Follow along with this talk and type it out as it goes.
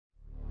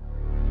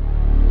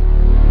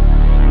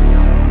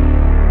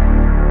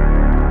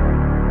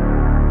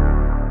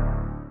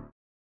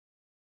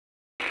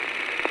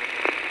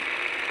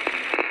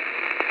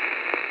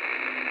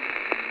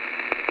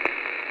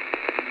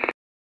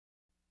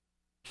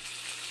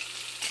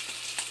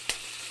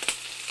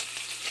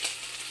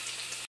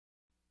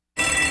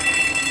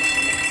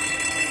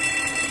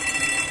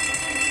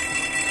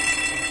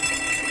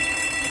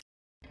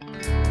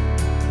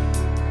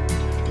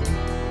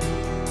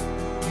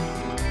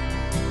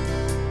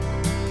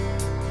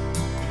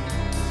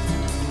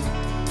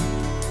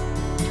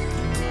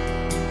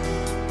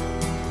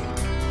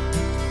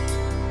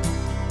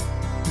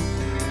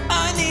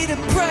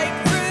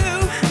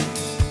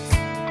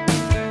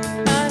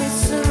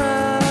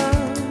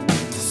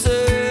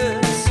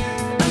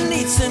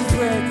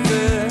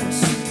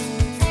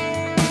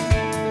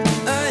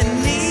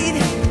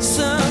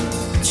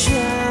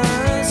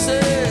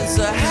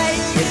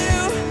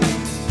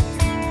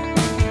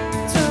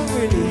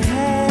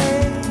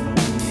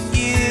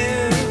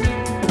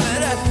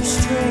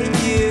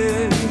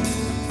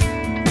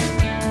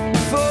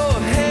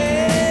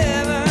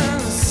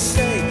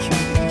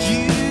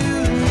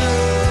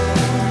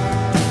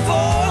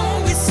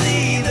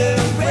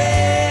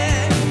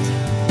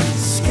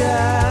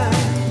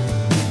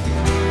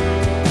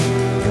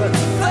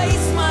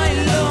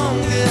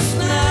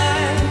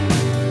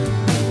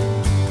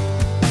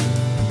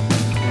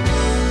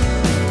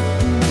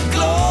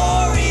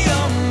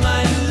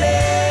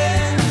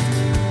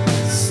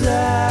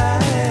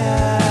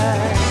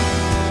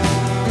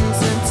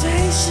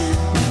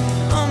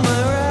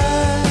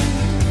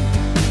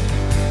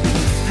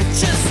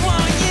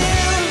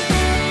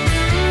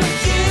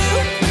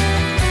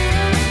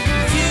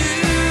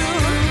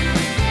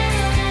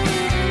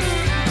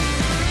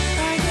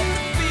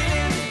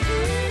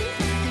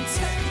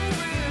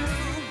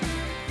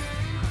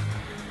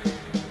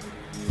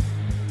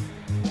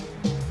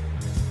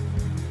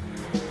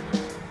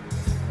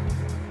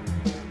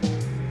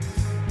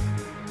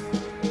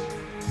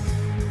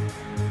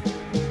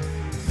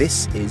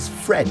This is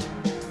Fred.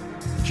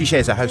 She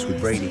shares a house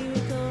with Brady.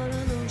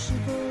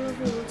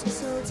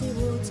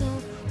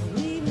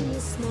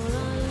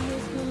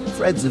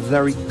 Fred's a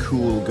very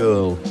cool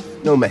girl.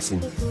 No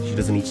messing. She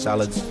doesn't eat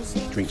salads,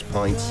 drinks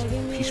pints,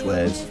 she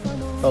swears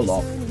a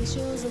lot.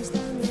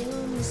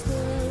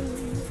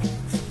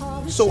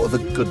 Sort of a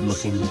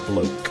good-looking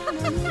bloke.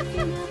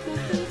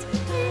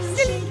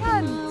 Silly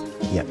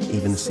cunt. Yeah,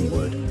 even the C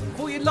word.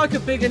 Thought you'd like a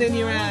big one in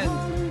your hand.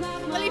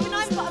 Well, even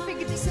I've got a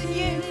bigger dick than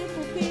you.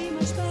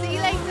 See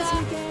you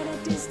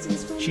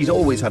later. She's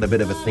always had a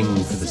bit of a thing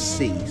for the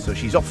sea, so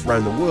she's off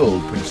round the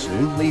world pretty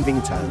soon,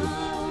 leaving town.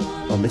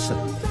 I'll miss her.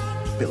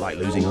 A bit like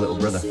losing a little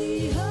brother.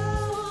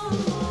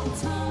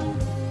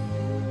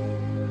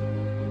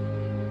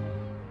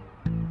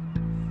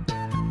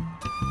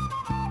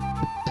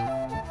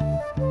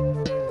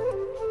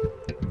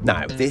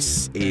 Now,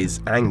 this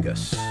is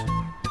Angus.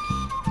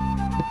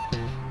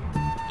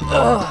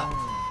 Ugh.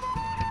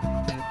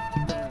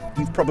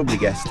 You've probably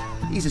guessed,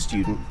 he's a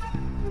student.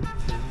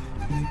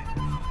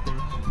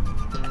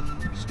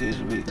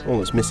 Excuse me. All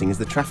that's missing is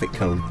the traffic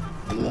cone.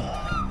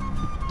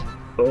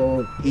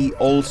 He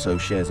also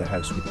shares a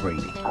house with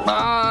Brady.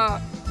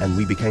 And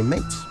we became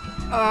mates.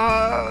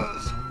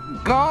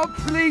 God,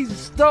 please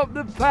stop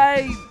the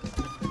pain.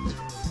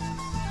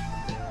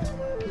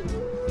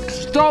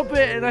 Stop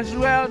it, and I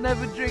swear I'll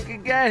never drink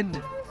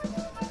again.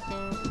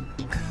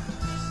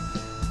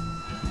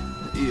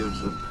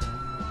 Ears up.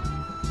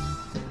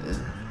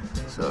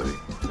 Sorry,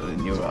 got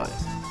in your eye.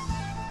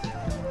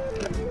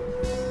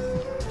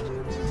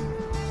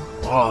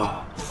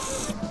 Oh.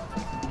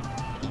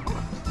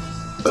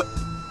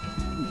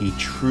 He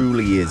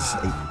truly is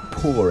a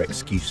poor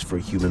excuse for a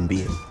human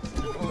being.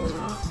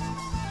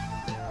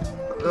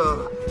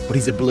 But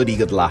he's a bloody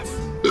good laugh.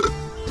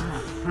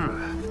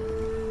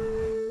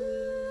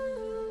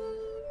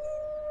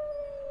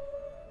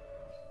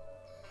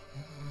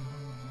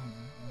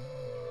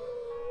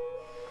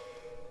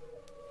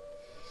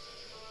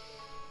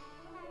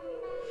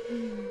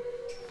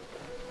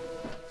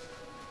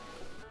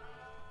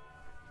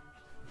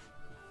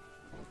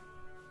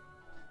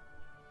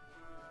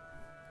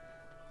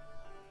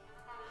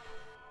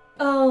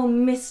 Oh,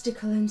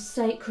 mystical and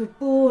sacred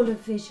ball of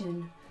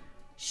vision,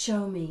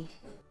 show me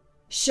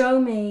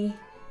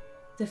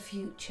the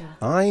future.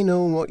 I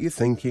know what you're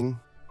thinking.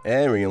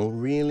 Ariel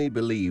really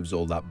believes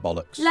all that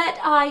bollocks. Let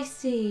I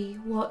see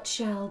what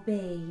shall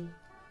be.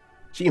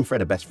 She and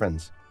Fred are best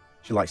friends.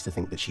 She likes to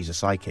think that she's a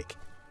psychic.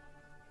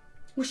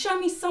 Well, show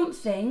me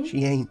something.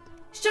 She ain't.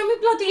 Show me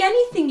bloody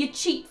anything, you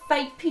cheap,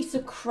 fake piece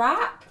of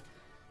crap.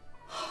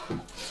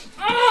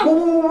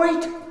 Oh,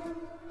 wait!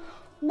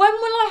 When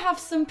will I have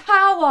some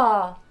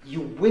power?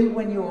 You will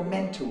when you're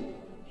meant to.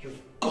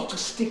 You've got to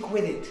stick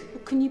with it.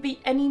 Well, can you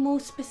be any more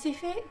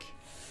specific?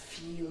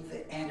 Feel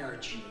the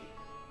energy.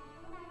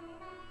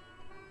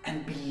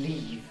 And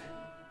believe.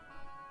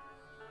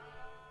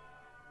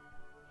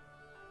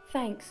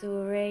 Thanks,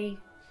 Uri.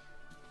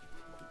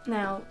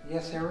 Now,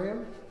 Yes,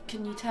 Ariel?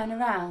 can you turn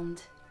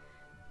around?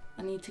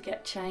 I need to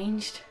get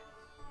changed.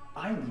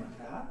 I knew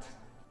that.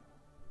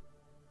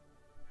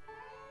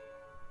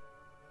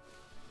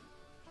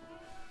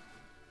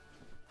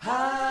 How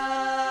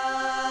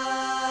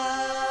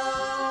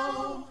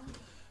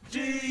do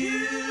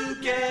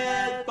you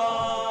get by?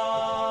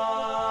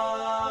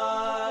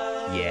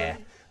 Yeah,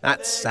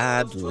 that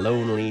sad,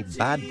 lonely,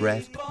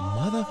 bad-breathed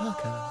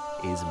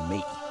motherfucker is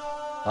me.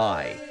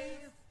 Hi.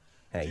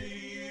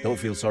 Hey, don't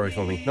feel sorry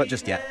for me. Not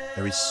just yet.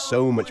 There is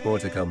so much more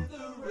to come.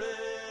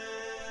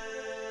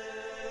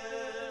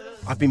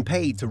 I've been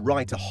paid to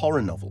write a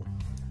horror novel,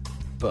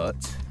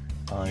 but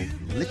I've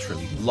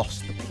literally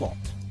lost the plot.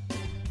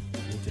 I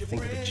need to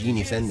think of a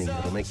genius ending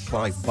that'll make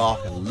Clive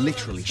Barker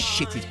literally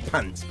shit his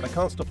pants, but I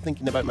can't stop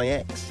thinking about my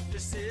ex.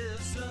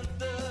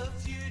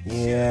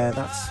 Yeah,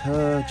 that's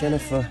her,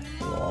 Jennifer.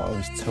 Oh, I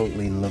was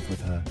totally in love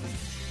with her.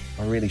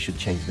 I really should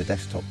change the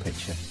desktop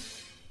picture.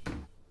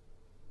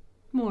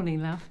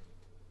 Morning, love.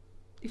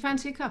 You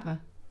fancy a cuppa?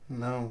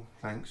 No,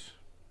 thanks.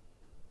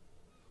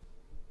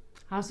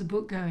 How's the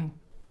book going?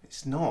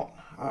 It's not.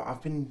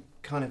 I've been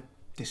kind of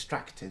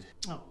distracted.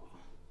 Oh,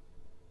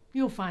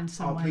 you'll find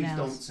someone please else.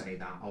 Don't say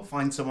that. I'll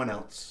find someone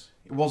else.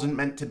 It wasn't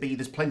meant to be.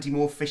 There's plenty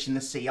more fish in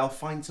the sea. I'll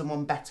find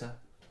someone better.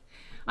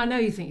 I know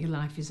you think your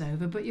life is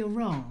over, but you're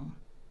wrong.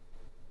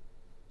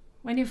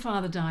 When your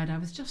father died, I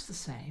was just the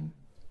same.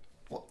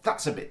 Well,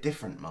 that's a bit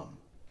different, Mum.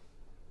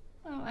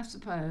 Well, I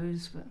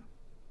suppose, but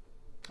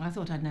I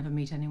thought I'd never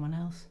meet anyone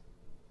else.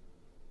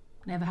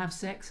 Never have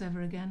sex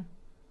ever again.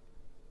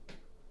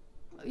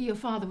 Your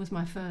father was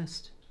my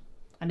first.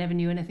 I never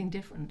knew anything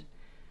different.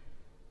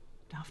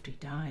 But after he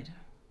died, I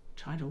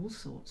tried all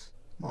sorts.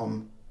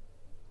 Mum.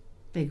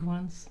 Big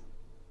ones.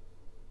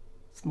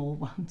 Small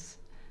ones.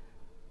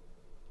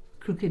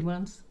 Crooked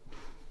ones.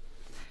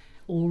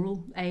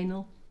 Oral,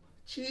 anal.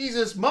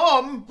 Jesus,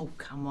 Mum! Oh,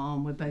 come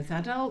on, we're both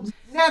adults.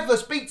 Never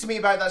speak to me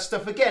about that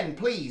stuff again,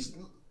 please.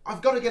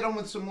 I've got to get on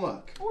with some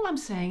work. All I'm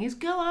saying is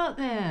go out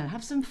there,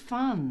 have some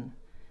fun.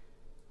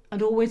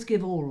 And always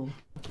give oral.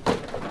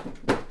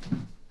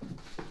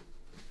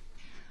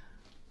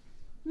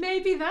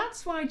 Maybe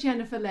that's why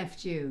Jennifer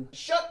left you.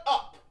 Shut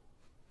up!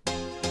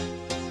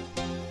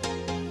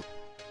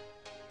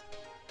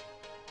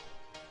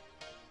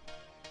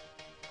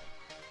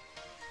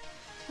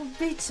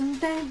 Bitchen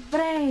där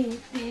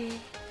Brady.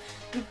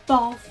 Vi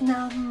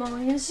vaknar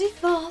morgon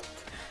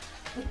život.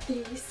 Och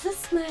this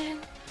is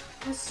man.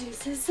 Och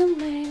she's is a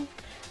man.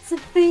 Så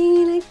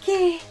fina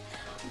gay.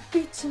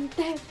 Bitchen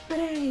där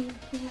Brady.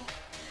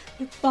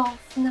 Vi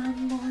vaknar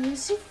morgon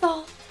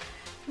život.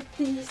 Och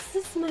this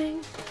is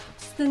man.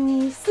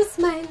 This is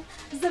man.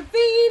 Så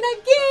fina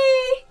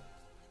gay.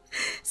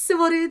 So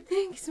what do you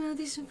think is my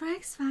audition for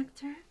X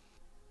Factor?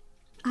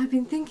 I've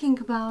been thinking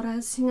about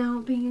us,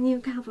 being a new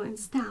couple and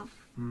stuff.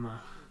 I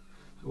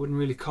wouldn't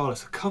really call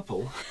us a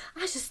couple.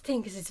 I just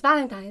think as it's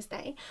Valentine's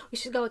Day, we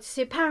should go to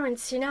see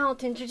parents,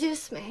 to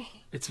introduce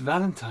me. It's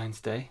Valentine's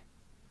Day.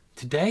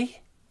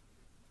 Today?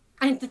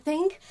 And to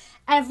think,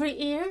 every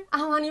year,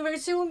 our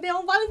anniversary will be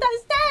on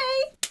Valentine's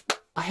Day.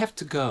 I have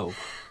to go.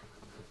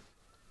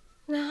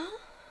 No?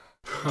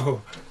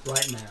 Oh,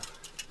 right now.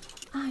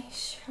 Are you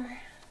sure?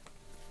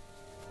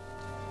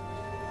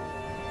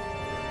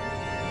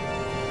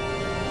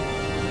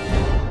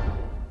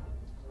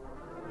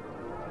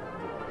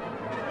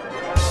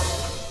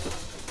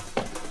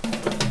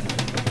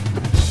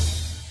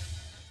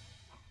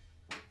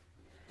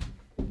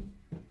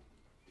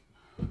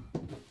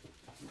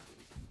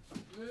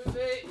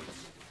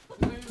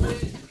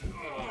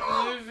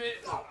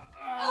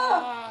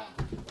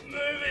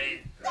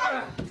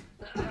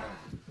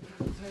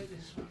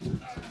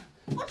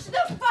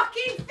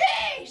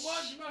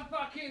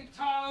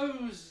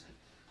 Toes!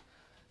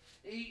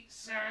 Eat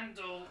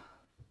sandal.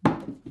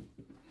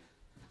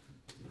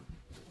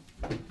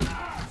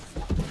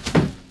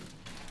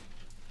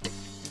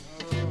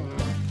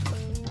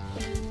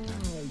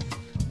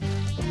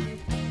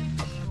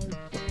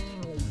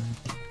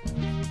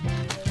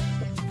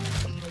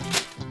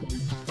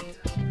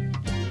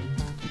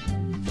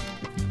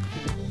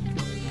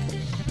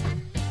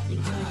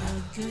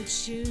 Good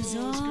shoes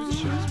on.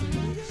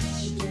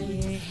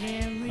 Your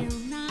hair real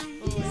nice.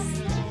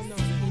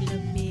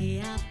 Look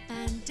me up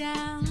and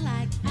down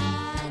like I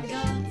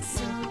got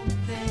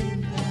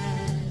something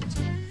bad.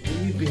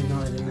 You've been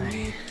nice to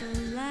me.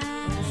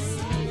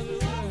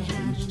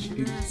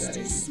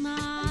 Nasty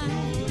smile.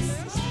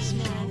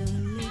 Had a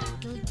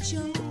little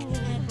joke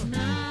at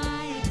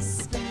my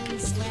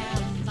expense.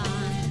 Well,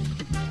 fine.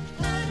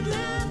 I'd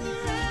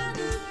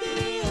rather be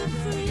a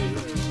freak.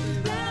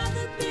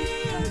 Rather be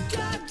a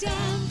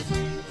goddamn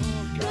freak.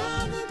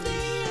 Rather be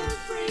a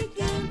freak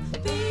than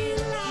be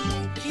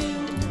like you.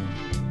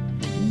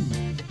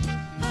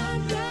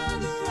 I'd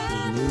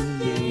rather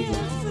be a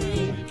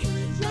freak.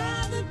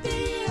 Rather be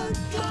a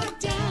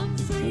goddamn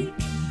freak.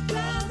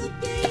 Rather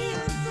be a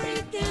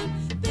freak than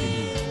be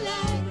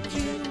like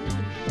you.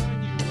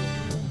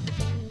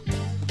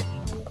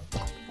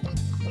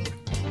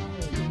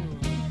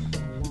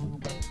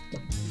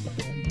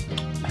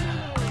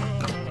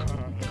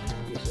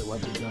 Guess I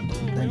won't be going to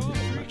the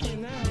dentist much.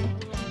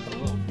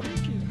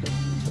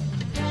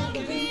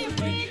 Rather be a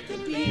freak than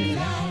be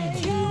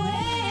like you.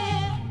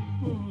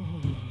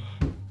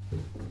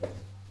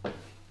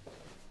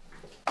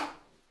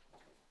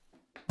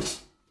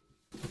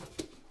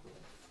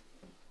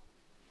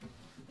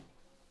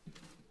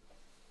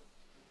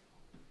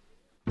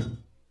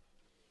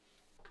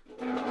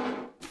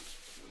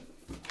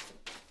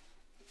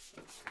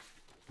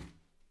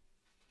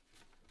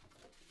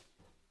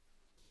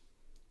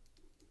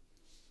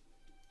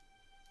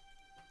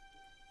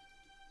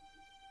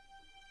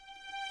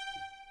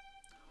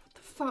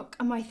 Fuck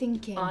am I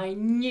thinking? I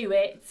knew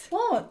it.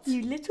 What?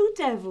 You little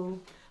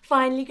devil.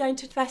 Finally going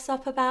to dress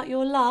up about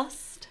your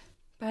lust.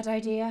 Bad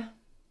idea.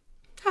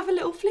 Have a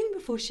little fling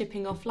before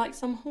shipping off like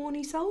some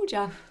horny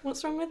soldier.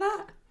 What's wrong with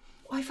that?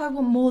 What if I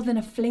want more than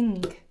a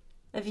fling?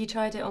 Have you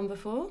tried it on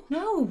before?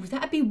 No,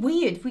 that'd be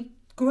weird. We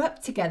grew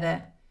up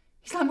together.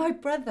 He's like my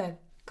brother,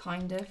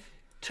 kind of.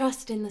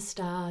 Trust in the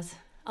stars.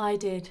 I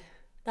did.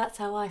 That's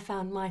how I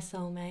found my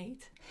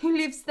soulmate. Who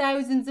lives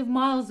thousands of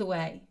miles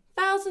away?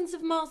 Thousands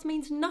of miles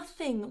means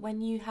nothing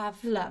when you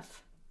have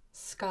Love.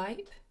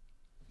 Skype.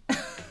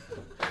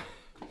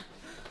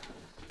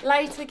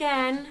 Late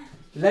again.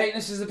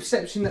 Lateness is the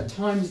perception that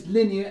time is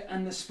linear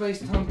and the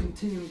space-time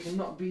continuum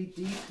cannot be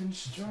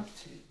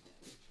deconstructed.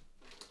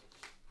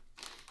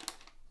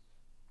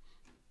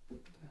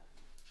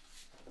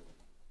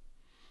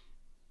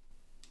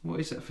 What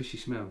is that fishy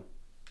smell?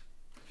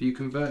 Have you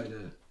converted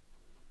her?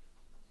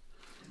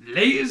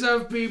 Laters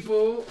of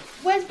people!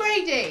 Where's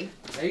Brady?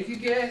 Take a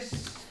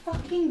guess.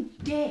 Fucking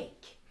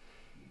dick.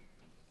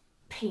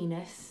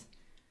 Penis.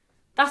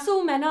 That's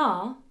all men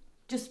are.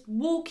 Just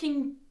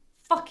walking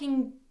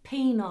fucking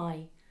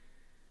peni.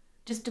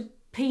 Just a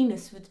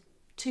penis with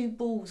two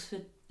balls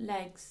for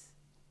legs.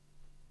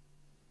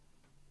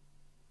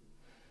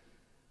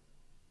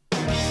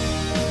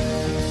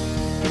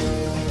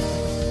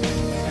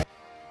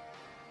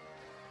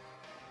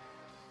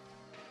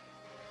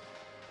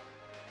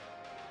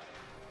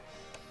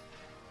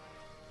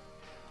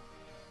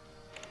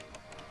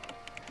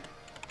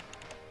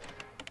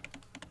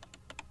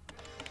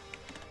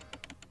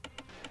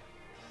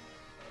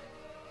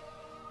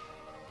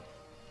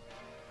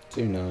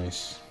 Too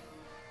nice.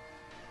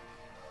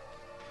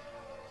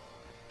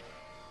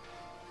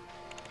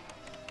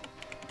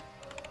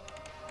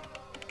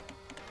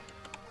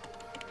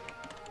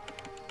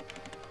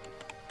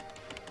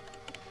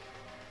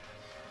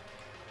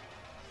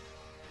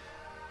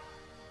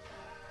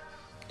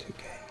 Too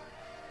gay.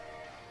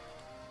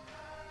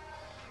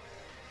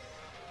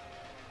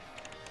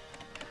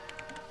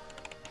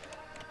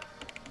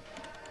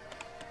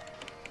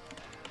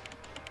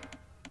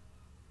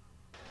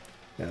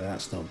 Now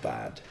that's not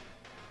bad,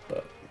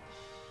 but...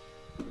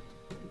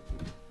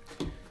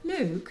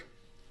 Luke,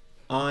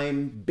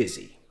 I'm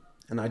busy,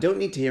 and I don't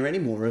need to hear any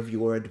more of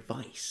your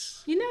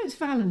advice. you know it's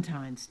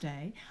Valentine's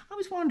Day. I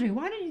was wondering,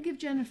 why don't you give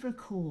Jennifer a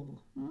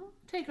call? Hmm?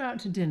 Take her out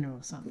to dinner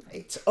or something.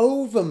 It's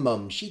over,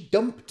 Mum. She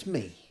dumped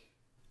me.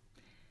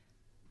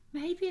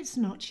 Maybe it's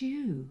not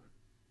you.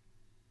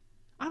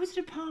 I was at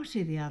a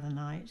party the other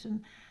night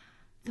and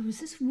there was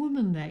this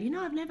woman there. You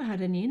know, I've never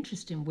had any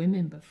interest in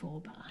women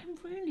before, but I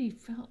really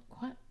felt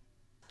quite...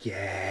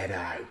 Get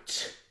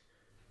out.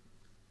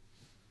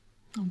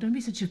 Oh, don't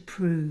be such a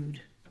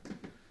prude.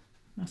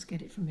 Must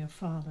get it from your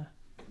father.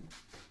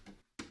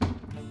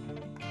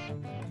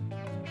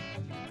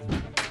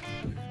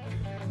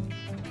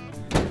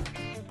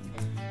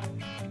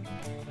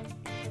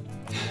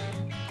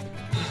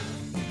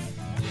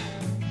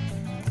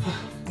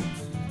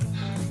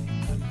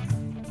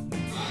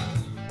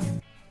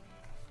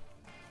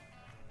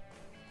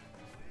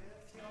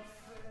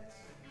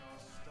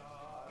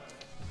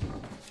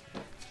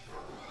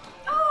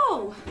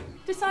 Oh,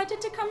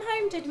 decided to come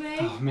home, did we?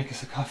 Oh, make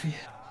us a coffee.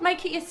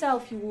 Make it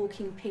yourself, you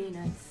walking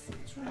penis.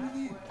 What's wrong with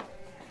you?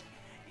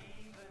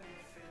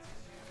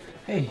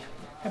 Hey,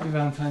 happy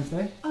Valentine's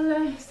Day.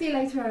 I'll see you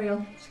later,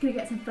 Ariel. Just gonna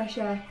get some fresh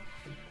air.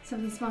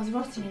 Something smells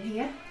rotten in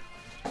here.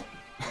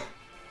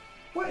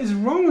 What is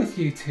wrong with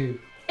you two?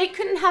 It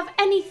couldn't have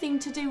anything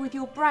to do with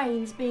your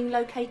brains being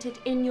located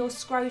in your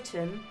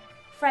scrotum.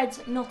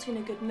 Fred's not in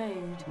a good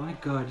mood. My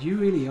God, you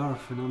really are a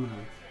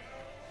phenomenon.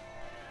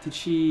 Did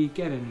she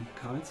get any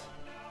cards?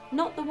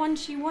 Not the one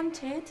she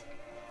wanted.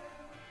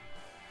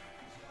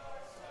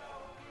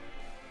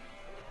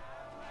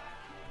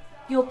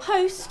 Your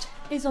post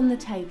is on the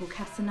table,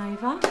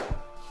 Casanova.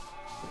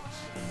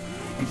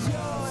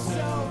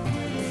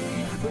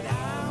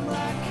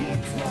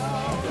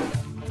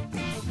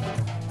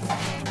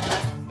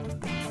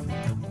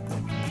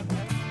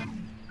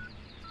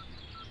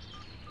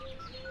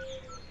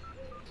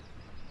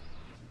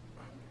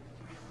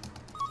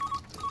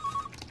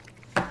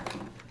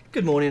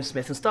 Good morning,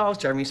 Smith and Styles.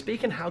 Jeremy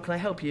speaking. How can I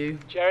help you?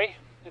 Jerry,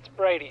 it's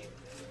Brady.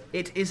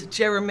 It is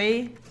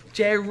Jeremy.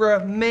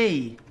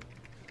 Jeremy.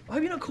 I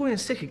hope you're not calling in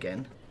sick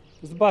again.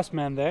 Is the boss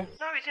man there?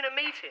 No, he's in a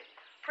meeting.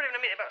 Probably in a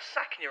meeting about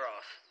sacking your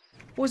ass.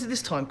 What is it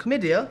this time?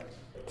 Chlamydia?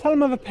 Tell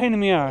him I have a pain in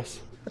the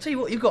arse. I'll tell you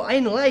what, you've got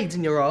anal AIDS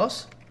in your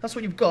ass. That's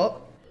what you've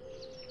got.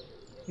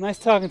 Nice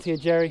talking to you,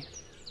 Jerry.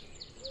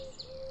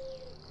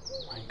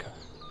 Wanker.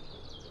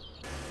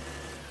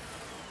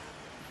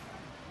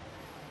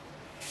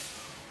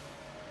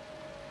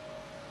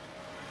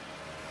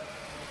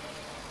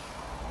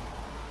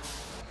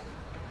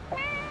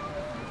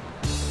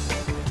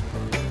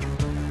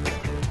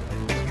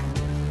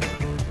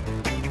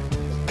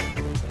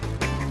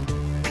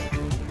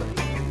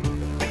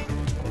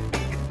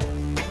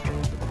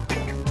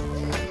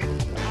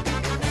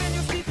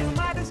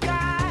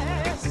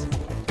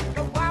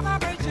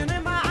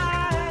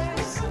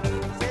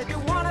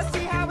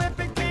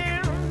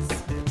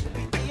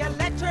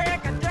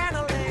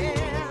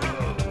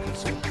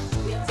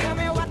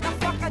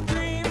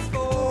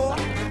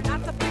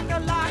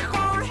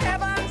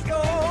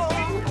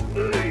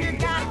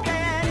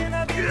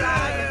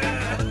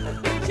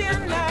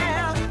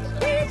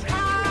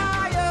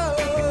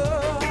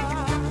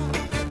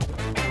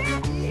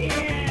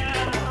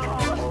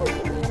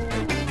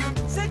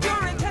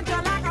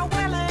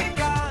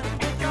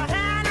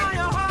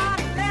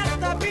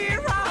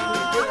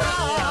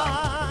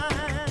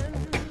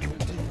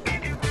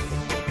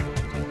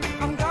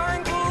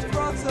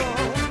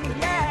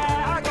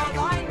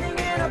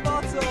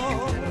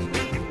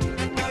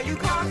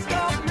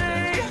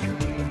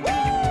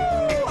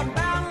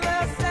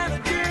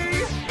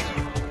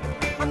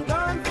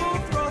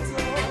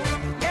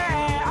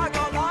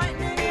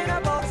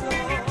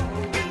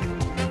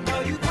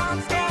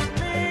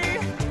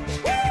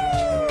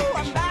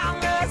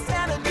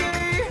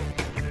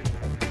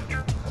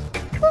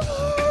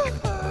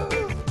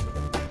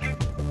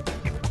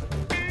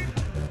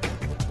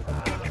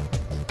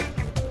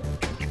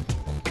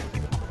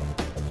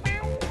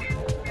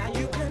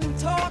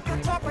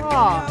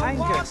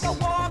 Angus.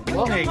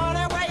 Morning.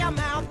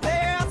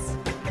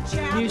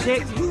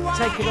 Music,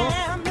 take it off.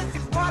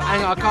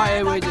 Hang on, I can't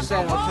hear what you're just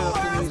saying. I'll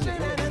turn off the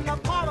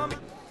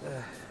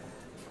music.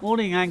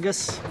 Morning,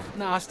 Angus.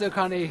 No, I still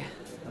can't hear you.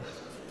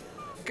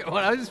 Come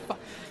on,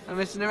 I'm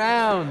messing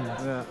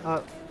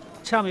around.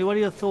 Tell me, what are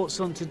your thoughts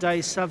on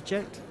today's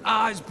subject?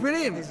 It's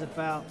brilliant. It's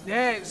about...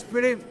 Yeah, it's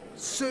brilliant.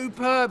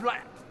 Superb.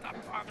 Like,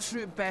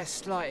 absolute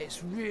best. Like,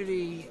 it's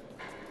really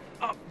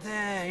up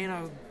there, you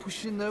know,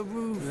 pushing the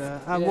roof.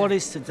 And what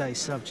is today's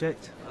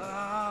subject?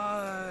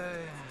 I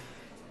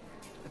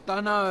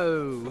don't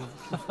know.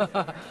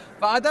 But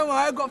I don't worry,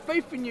 I've got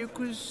faith in you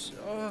because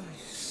you're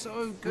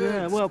so good.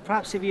 Yeah, well,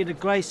 perhaps if you'd have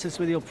graced us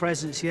with your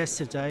presence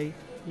yesterday,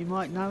 you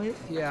might know it.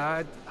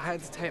 Yeah, I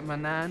had to take my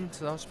nan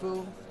to the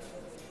hospital.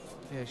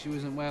 Yeah, she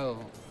wasn't well.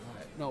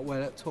 Like, not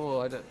well at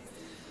all. I don't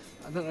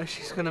know if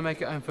she's going to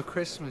make it home for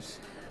Christmas.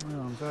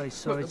 Well, I'm very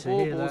sorry Put to the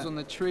hear baubles that. on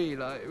the tree,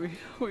 like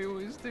we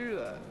always do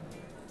that.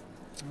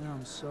 Oh,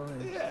 I'm sorry.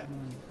 Yeah.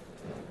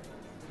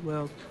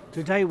 Well,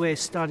 today we're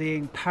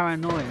studying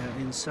paranoia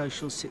in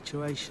social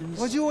situations.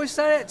 Why'd you always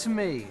say that to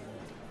me?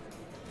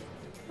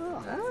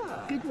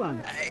 Good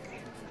one.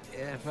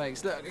 Yeah,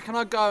 thanks. Look, can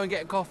I go and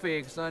get a coffee?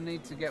 Because I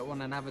need to get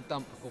one and have a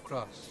dump before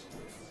class.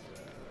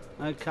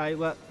 Okay,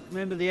 well,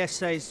 remember the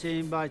essay's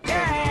due by 10.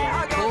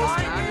 Yeah, I got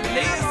mine,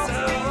 Lisa.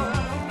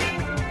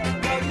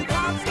 No, you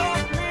can't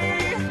stop me.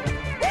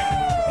 Woo,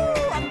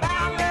 I'm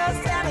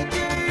boundless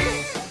energy.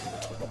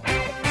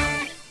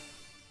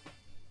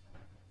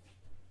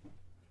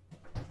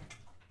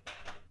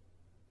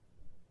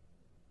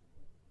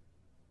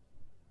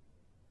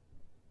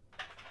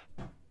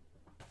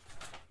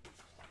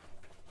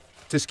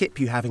 To skip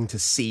you having to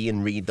see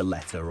and read the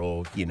letter,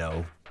 or, you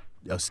know,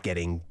 us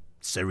getting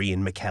Sir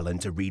Ian McKellen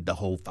to read the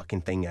whole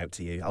fucking thing out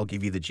to you, I'll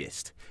give you the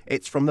gist.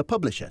 It's from the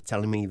publisher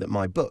telling me that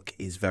my book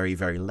is very,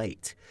 very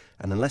late,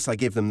 and unless I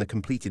give them the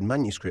completed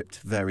manuscript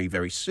very,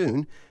 very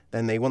soon,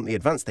 then they want the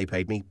advance they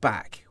paid me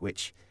back,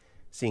 which,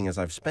 seeing as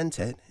I've spent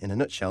it, in a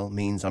nutshell,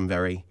 means I'm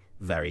very,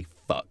 very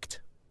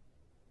fucked.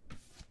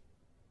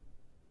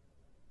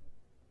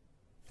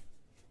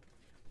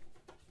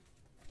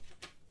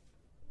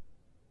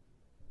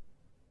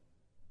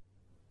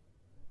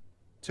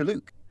 To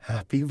Luke,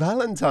 Happy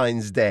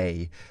Valentine's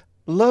Day.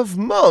 Love,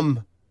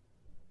 Mum.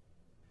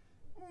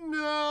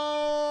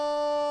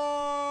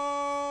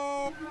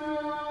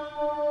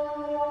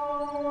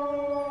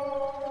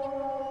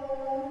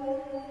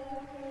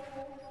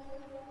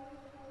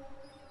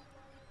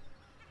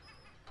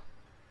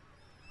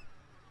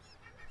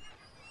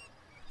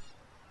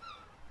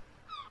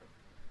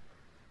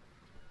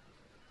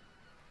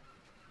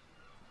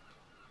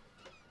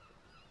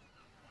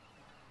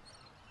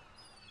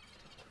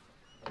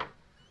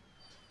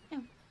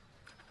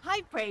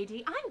 Hi,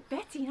 Brady. I'm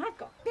Betty, and I've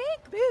got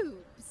big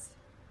boobs.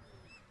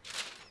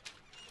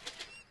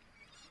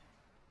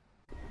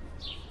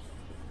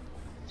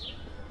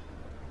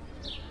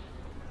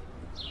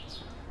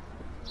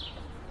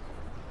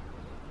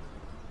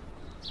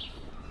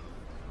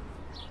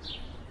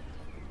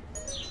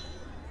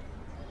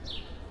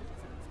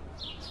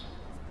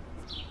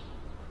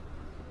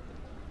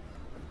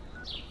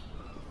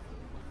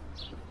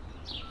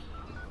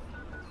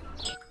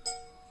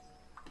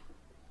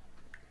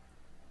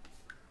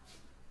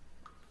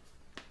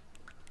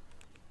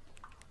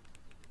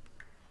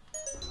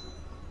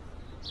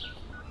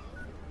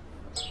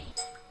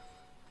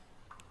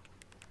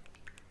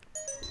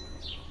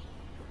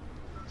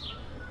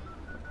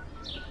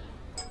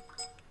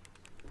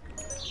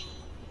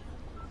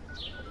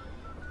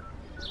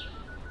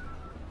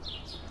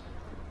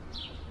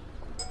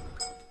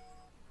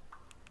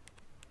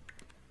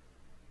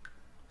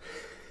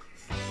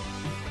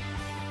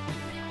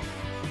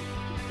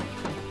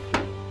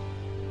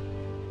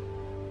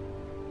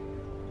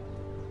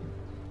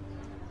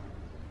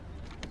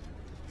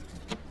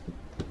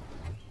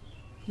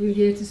 You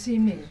here to see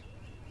me?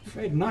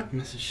 Afraid not,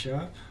 Mrs.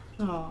 Sharp.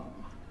 Oh,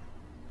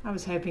 I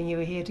was hoping you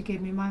were here to give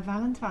me my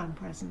Valentine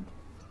present.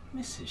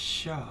 Mrs.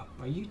 Sharp,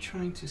 are you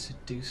trying to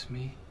seduce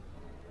me?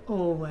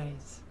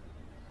 Always.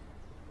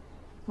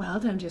 Well,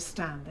 don't just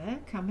stand there.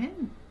 Come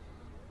in.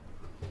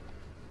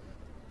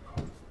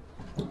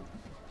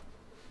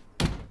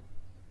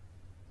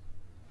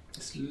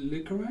 Is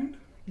Luke around?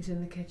 He's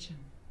in the kitchen.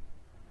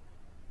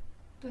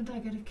 Don't I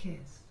get a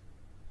kiss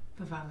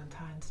for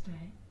Valentine's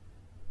Day?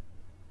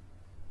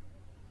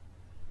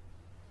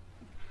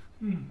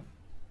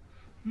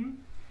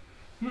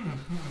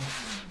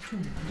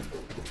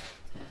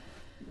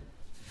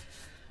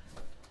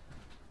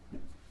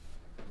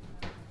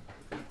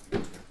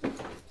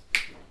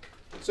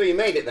 So you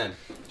made it then?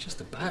 Just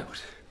about.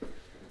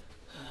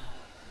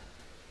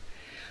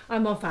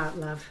 I'm off out,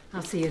 love.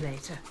 I'll see you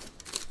later.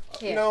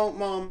 Here. No,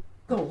 Mum.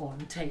 Go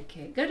on, take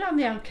it. Go down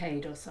the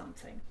arcade or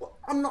something. Well,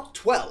 I'm not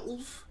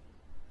 12.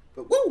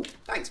 But woo!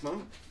 Thanks,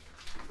 Mum.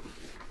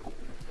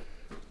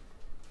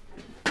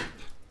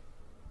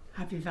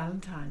 Happy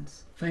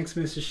Valentine's. Thanks,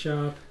 Mrs.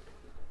 Sharp.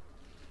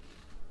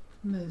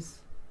 Ms.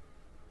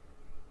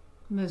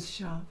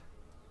 Sharp.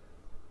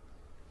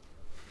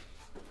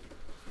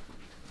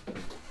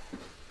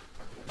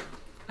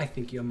 I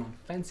think your mum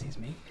fancies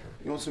me.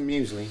 You want some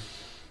muesli?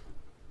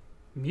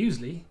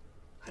 Muesli?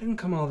 I didn't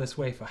come all this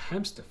way for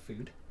hamster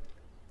food.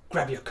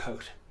 Grab your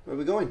coat. Where are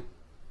we going?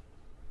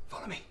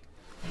 Follow me.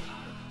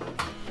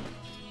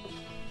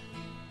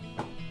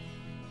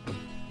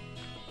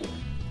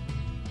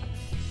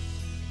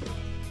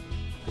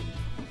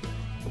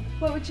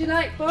 What would you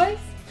like, boys?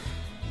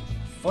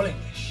 Full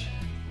English.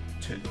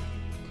 2.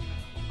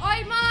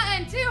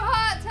 2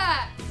 heart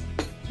attacks!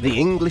 The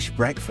English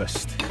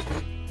breakfast.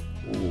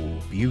 Ooh,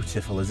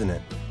 beautiful, isn't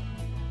it?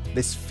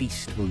 This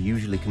feast will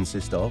usually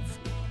consist of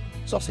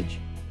sausage,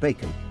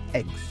 bacon,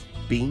 eggs,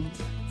 beans,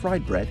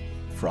 fried bread,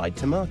 fried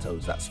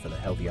tomatoes. That's for the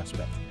healthy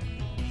aspect.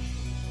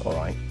 All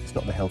right, it's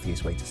not the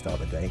healthiest way to start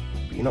the day,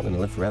 but you're not going to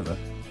live forever.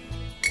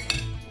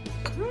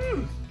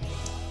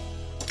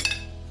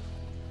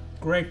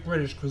 Great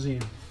British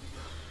cuisine.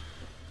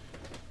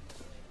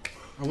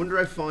 I wonder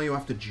how far you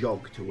have to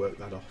jog to work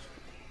that off.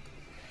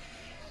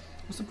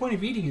 What's the point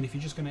of eating it if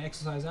you're just going to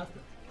exercise after?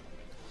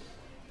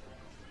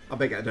 I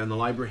better get down the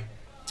library.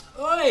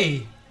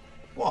 Oi!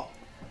 What?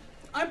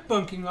 I'm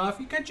bunking off.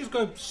 You can't just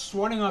go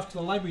swanning off to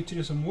the library to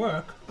do some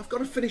work. I've got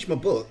to finish my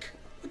book.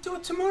 We'll do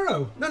it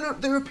tomorrow. No,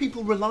 there are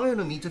people relying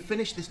on me to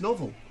finish this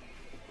novel.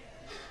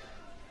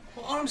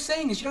 Well, all I'm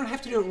saying is you don't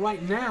have to do it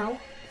right now.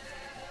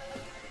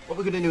 What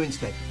we're going to do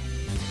instead?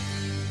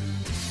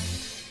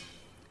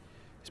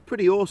 It's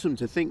pretty awesome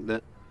to think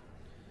that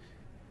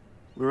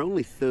we're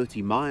only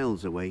 30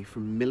 miles away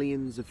from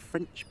millions of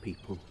French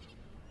people.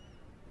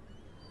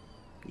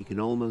 You can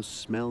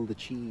almost smell the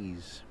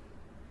cheese.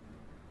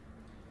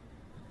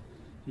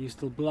 Are you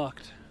still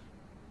blocked?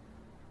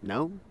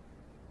 No,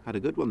 had a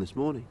good one this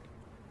morning.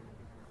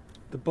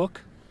 The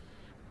book?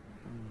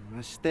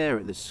 I stare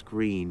at the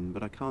screen,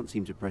 but I can't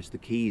seem to press the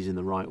keys in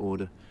the right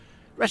order.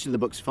 The rest of the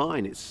book's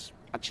fine, it's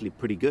actually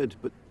pretty good,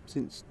 but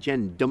since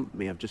Jen dumped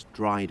me, I've just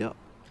dried up.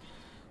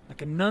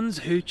 Like a nun's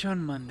hooch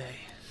on Monday.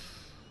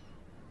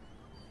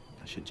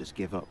 I should just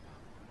give up.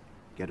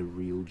 Get a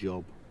real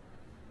job.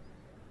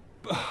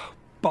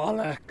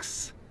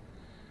 Bollocks.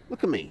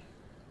 Look at me.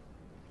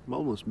 I'm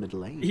almost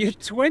middle-aged. You're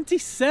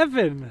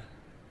 27.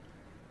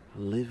 I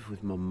live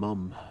with my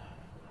mum.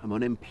 I'm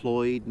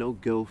unemployed, no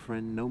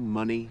girlfriend, no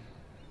money.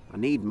 I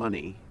need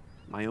money.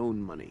 My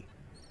own money.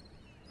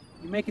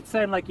 You make it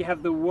sound like you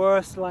have the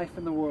worst life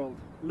in the world.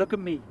 Look at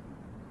me.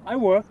 I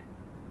work.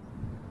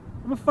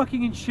 I'm a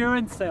fucking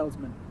insurance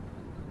salesman.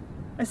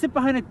 I sit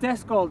behind a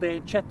desk all day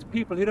and chat to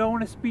people who don't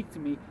want to speak to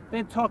me,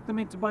 then talk them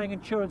into buying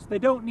insurance they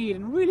don't need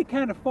and really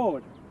can't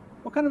afford.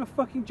 What kind of a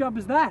fucking job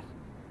is that?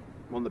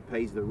 One that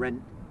pays the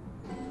rent.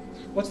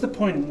 What's the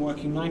point in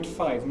working 9 to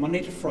 5,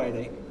 Monday to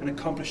Friday, and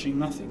accomplishing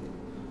nothing?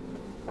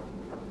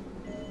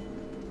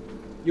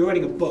 You're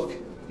writing a book.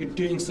 You're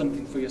doing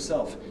something for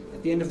yourself.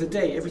 At the end of the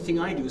day, everything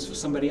I do is for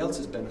somebody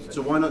else's benefit.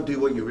 So why not do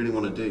what you really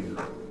want to do?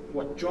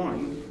 What,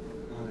 drawing?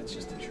 Oh, that's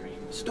just a dream.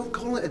 So don't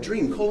call it a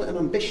dream, call it an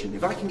ambition.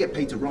 If I can get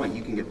paid to write,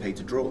 you can get paid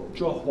to draw.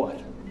 Draw what?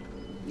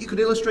 You could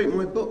illustrate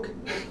my book.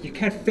 You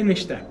can't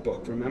finish that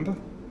book, remember?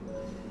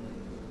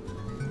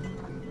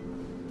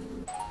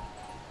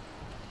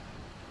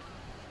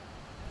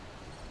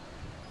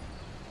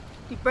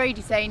 Did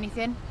Brady say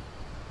anything?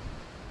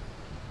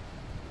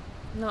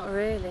 Not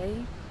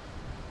really.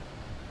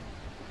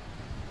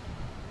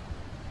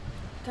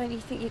 Don't you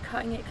think you're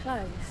cutting it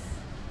close?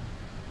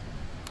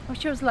 Well,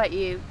 she was like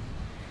you.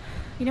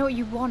 You know what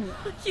you want.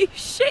 Are you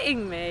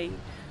shitting me?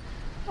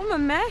 I'm a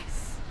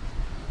mess.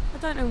 I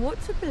don't know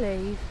what to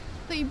believe.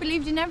 I thought you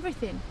believed in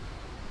everything.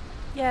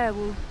 Yeah,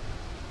 well,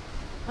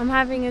 I'm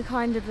having a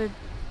kind of a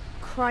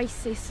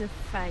crisis of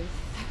faith.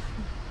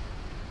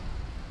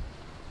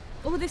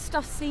 All this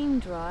stuff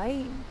seemed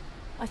right.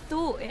 I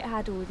thought it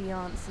had all the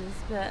answers,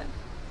 but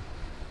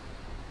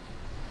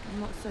I'm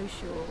not so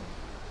sure.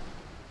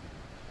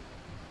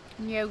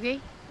 And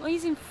Yogi? Well,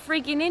 he's in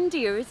friggin'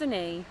 India, isn't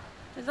he?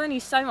 There's only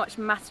so much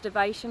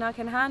masturbation I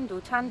can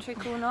handle,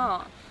 tantric or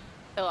not.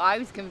 Oh, I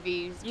was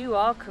confused. You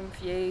are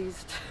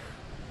confused.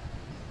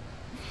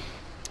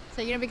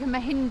 So you're gonna become a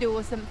Hindu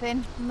or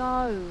something?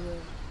 No.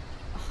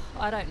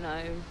 I don't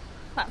know.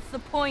 That's the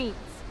point.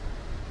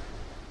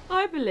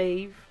 I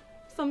believe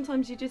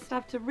sometimes you just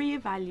have to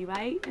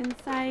reevaluate and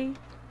say,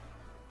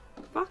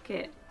 fuck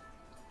it.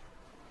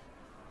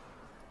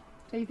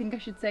 So you think I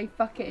should say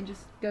fuck it and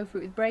just go for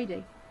it with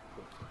Brady?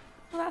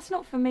 Well, that's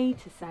not for me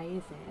to say,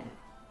 is it?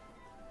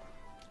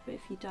 But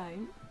if you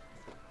don't,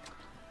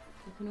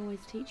 I can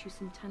always teach you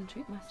some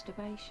tantric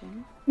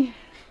masturbation. Do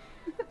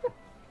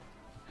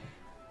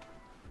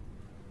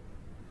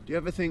you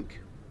ever think,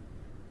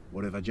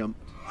 what if I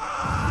jumped?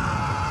 I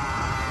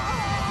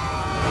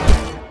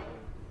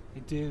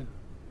do.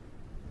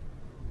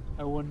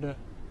 I wonder,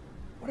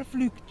 what if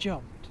Luke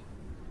jumped?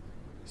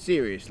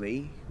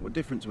 Seriously, what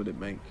difference would it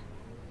make?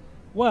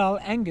 Well,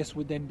 Angus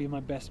would then be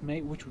my best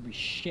mate, which would be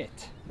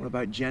shit. What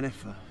about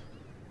Jennifer?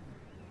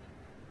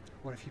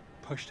 What if you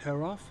pushed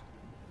her off?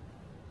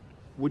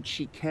 Would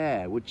she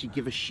care? Would she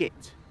give a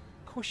shit?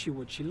 Of course she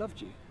would, she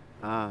loved you.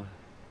 Ah,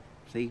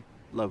 see?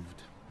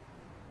 Loved.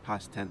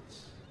 Past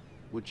tense.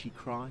 Would she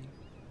cry?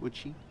 Would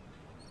she?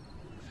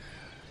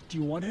 Do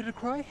you want her to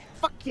cry?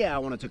 Fuck yeah, I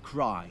want her to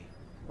cry.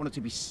 I want her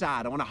to be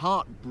sad. I want her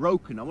heart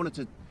broken. I want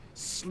her to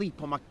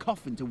sleep on my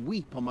coffin, to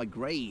weep on my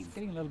grave. It's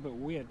getting a little bit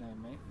weird now,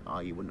 mate. Oh,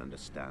 you wouldn't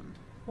understand.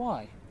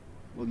 Why?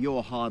 Well,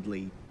 you're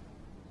hardly,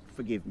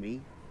 forgive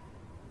me,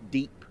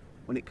 deep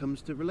when it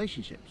comes to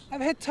relationships.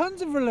 I've had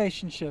tons of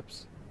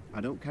relationships. I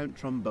don't count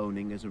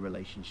tromboning as a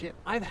relationship.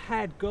 I've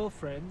had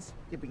girlfriends.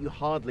 Yeah, but you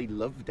hardly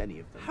loved any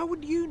of them. How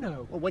would you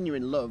know? Well, when you're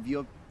in love,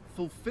 you're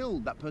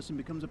fulfilled. That person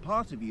becomes a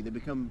part of you. They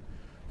become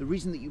the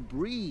reason that you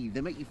breathe.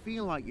 They make you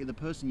feel like you're the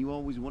person you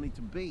always wanted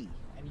to be.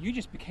 And you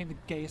just became the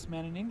gayest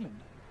man in England.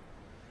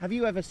 Have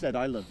you ever said,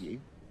 I love you?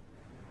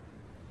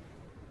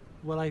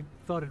 Well, I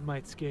thought it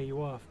might scare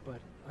you off, but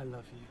I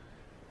love you.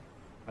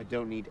 I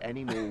don't need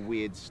any more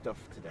weird stuff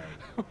today.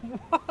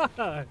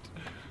 What?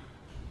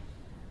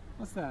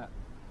 What's that?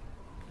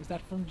 Is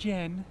that from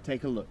Jen?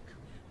 Take a look.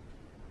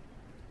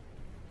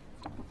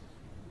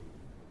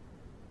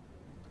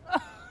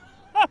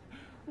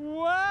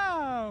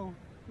 Wow!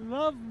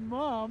 Love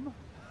Mom.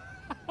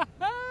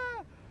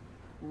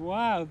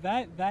 Wow,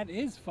 that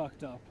is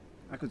fucked up.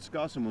 I could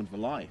scar someone for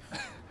life.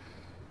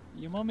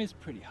 Your mom is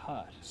pretty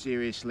hot.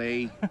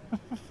 Seriously?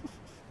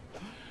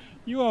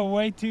 You are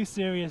way too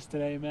serious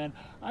today, man.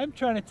 I'm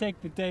trying to take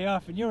the day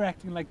off and you're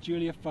acting like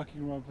Julia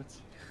fucking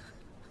Roberts.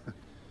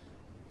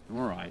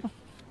 All right.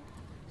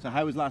 So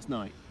how was last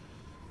night?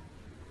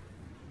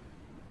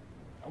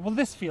 Well,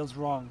 this feels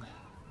wrong.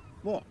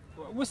 What?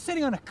 We're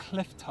sitting on a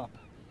cliff top.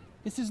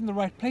 This isn't the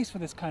right place for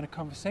this kind of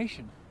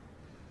conversation.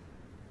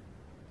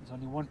 There's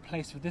only one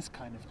place for this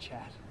kind of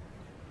chat.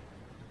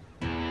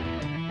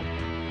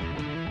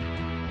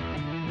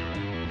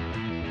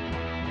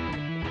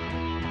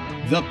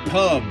 The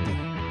pub.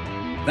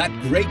 That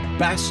great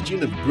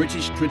bastion of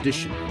British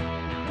tradition.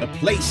 A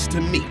place to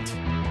meet,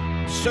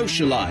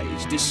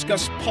 socialise,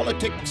 discuss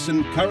politics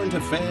and current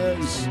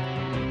affairs.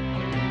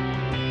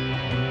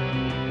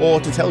 Or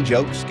to tell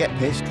jokes, get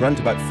pissed, rant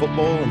about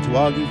football, and to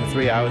argue for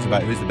 3 hours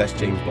about who's the best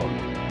James Bond.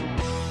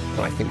 And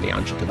I think the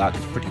answer to that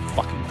is pretty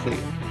fucking clear.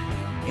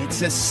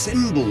 It's a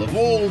symbol of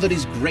all that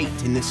is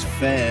great in this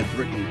fair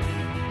Britain.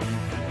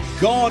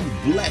 God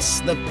bless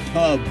the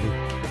pub.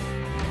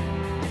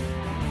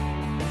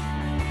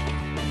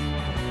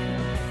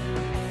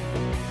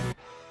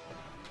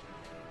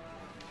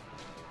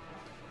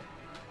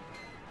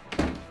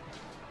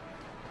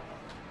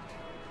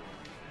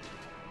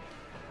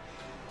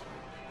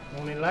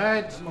 Morning,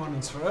 lads.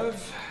 Morning,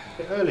 Swerve.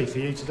 Bit early for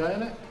you today,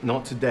 isn't it?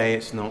 Not today,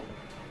 it's not.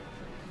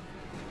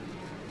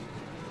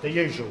 The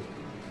usual.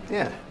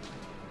 Yeah.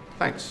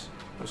 Thanks.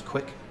 That was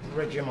quick.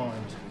 Read your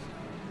mind.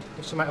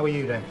 What's the matter with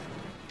you then?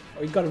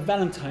 Oh, he got a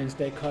Valentine's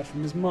Day card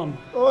from his mum.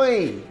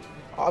 Oi!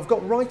 I've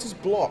got writer's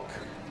block.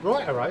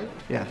 Writer, eh?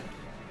 Yeah.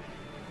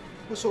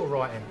 What sort of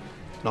writing?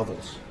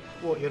 Novels.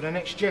 What, you're the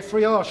next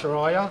Jeffrey Archer,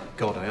 are ya?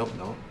 God, I hope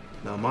not.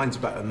 No, mine's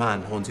about a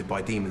man haunted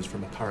by demons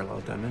from a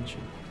parallel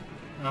dimension.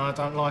 No, I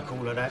don't like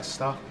all of that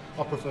stuff.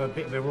 I prefer a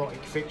bit of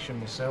erotic fiction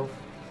myself.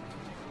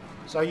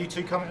 So you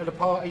two coming to the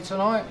party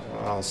tonight?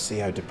 I'll see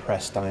how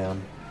depressed I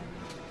am.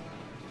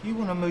 You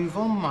want to move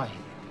on, mate.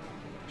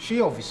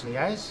 She obviously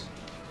has.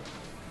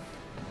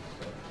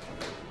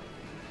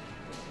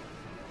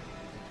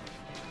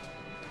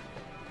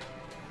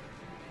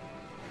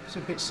 It's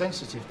a bit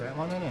sensitive, that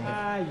one, isn't it?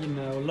 Ah, you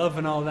know, love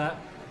and all that.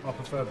 I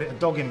prefer a bit of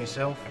dogging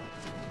myself.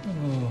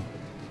 Oh.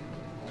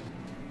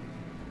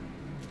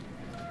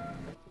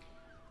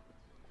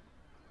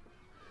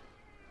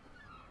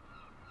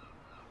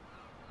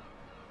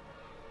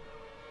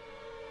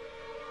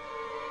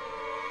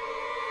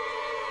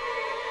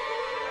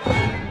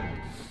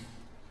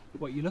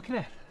 What are you looking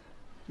at?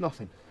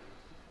 Nothing.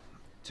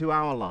 2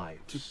 hour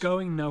lives. You're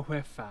going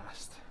nowhere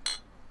fast.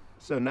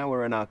 So now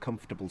we're in our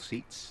comfortable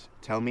seats.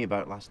 Tell me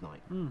about last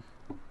night.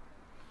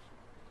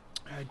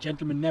 A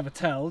gentleman never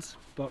tells,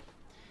 but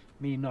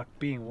me not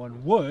being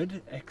one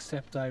would,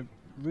 except I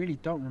really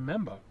don't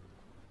remember.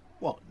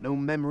 What, no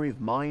memory of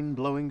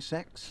mind-blowing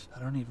sex? I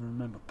don't even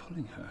remember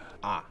pulling her.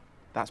 Ah,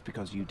 that's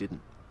because you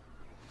didn't.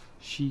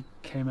 She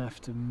came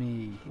after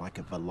me. Like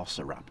a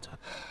velociraptor.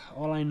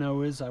 All I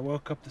know is I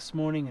woke up this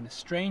morning in a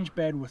strange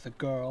bed with a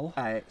girl.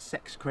 A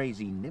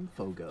sex-crazy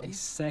nympho girl. A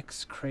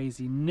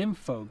sex-crazy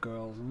nympho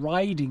girl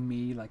riding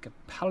me like a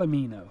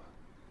palomino.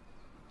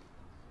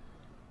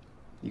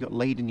 You got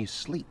laid in your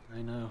sleep.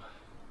 I know.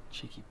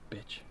 Cheeky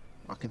bitch.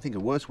 I can think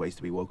of worse ways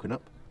to be woken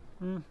up.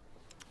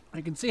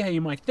 I can see how you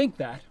might think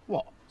that.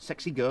 What?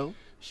 Sexy girl?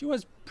 She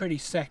was pretty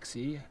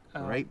sexy.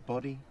 Great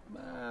body?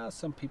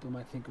 Some people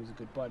might think it was a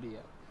good body.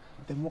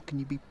 Then what can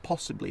you be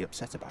possibly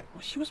upset about?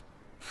 Well, she was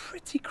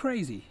pretty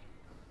crazy.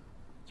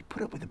 You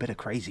put up with a bit of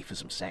crazy for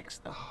some sex,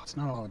 though. Oh, it's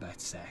not all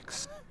about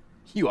sex.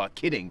 You are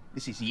kidding.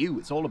 This is you.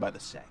 It's all about the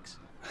sex.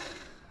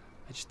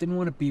 I just didn't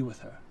want to be with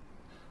her.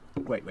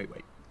 Wait.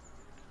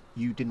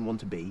 You didn't want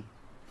to be,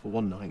 for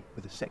one night,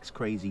 with a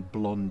sex-crazy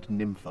blonde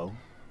nympho?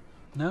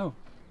 No.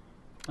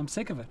 I'm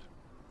sick of it.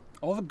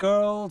 All the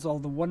girls, all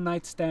the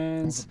one-night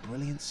stands. All the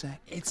brilliant sex.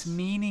 It's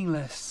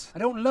meaningless. I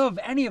don't love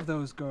any of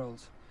those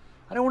girls.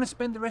 I don't want to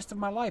spend the rest of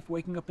my life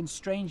waking up in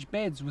strange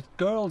beds with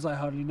girls I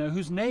hardly know,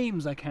 whose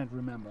names I can't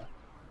remember.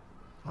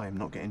 I am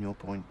not getting your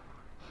point.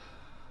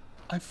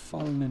 I've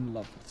fallen in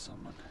love with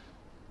someone.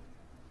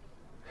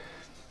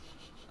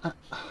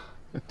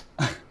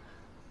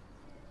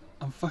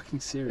 I'm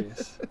fucking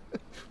serious.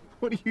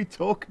 What are you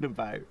talking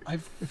about?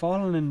 I've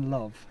fallen in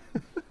love.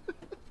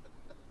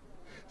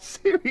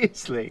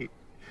 Seriously?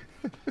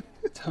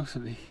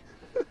 Totally.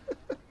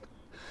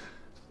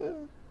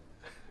 Oh,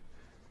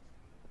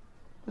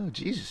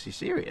 Jesus, you're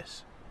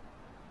serious?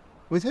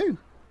 With who?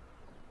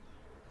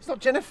 It's not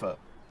Jennifer.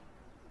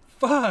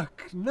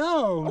 Fuck,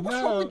 no, What's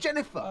wrong with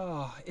Jennifer?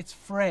 Oh, it's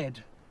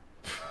Fred.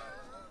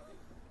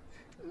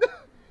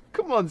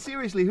 Come on,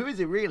 seriously, who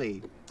is it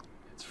really?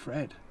 It's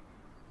Fred.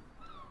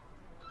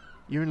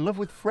 You're in love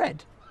with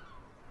Fred?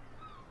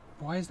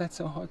 Why is that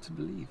so hard to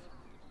believe?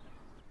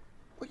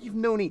 Well, you've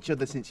known each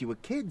other since you were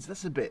kids.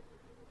 That's a bit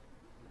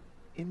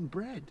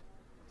inbred.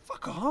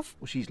 Fuck off.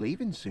 Well, she's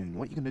leaving soon.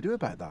 What are you going to do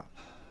about that?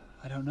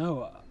 I don't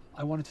know.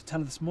 I wanted to tell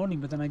her this morning,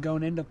 but then I go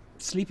and end up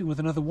sleeping with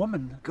another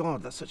woman.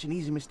 God, that's such an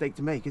easy mistake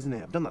to make, isn't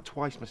it? I've done that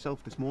twice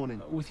myself this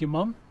morning. With your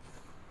mum?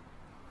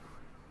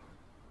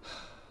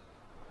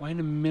 Why in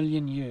a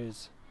million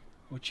years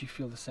would she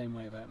feel the same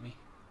way about me?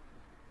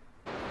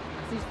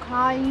 He's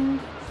kind,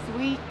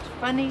 sweet,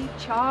 funny,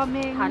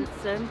 charming.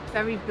 Handsome.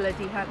 Very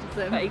bloody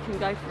handsome. But he can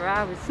go for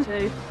hours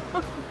too.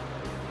 I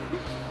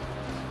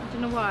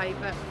don't know why,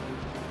 but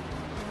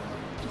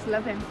just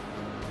love him.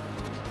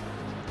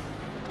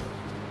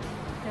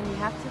 Then you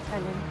have to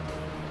tell him.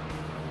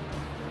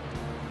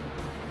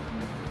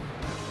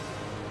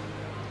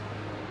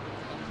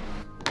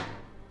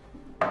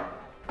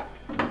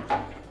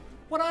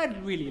 What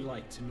I'd really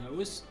like to know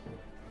is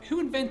who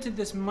invented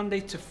this Monday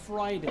to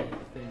Friday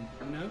thing,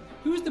 you know?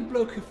 Who was the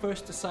bloke who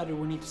first decided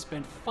we need to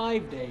spend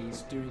 5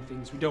 days doing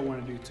things we don't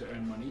want to do to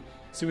earn money,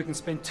 so we can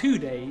spend 2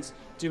 days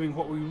doing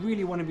what we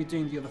really want to be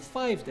doing the other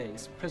 5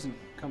 days, present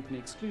company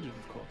excluded,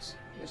 of course.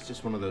 It's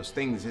just one of those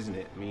things, isn't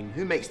it? I mean,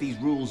 who makes these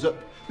rules up?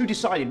 Who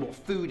decided what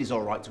food is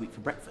all right to eat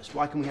for breakfast?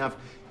 Why can we have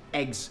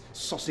eggs,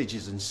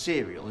 sausages and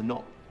cereal and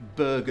not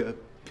burger,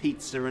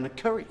 pizza and a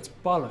curry? It's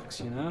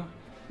bollocks, you know?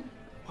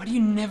 Why do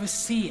you never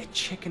see a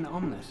chicken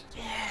omelette?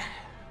 Yeah.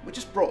 We're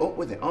just brought up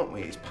with it, aren't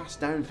we? It's passed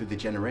down through the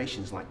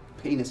generations like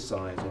penis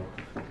size or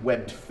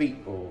webbed feet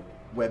or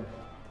webbed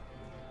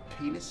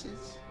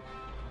penises.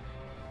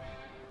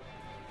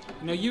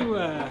 You know, you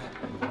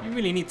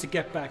really need to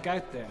get back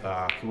out there.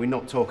 Can we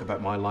not talk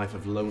about my life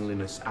of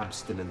loneliness,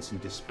 abstinence and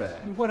despair?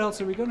 And what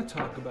else are we going to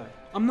talk about?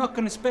 I'm not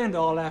going to spend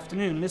all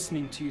afternoon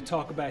listening to you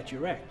talk about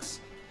your ex.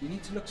 You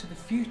need to look to the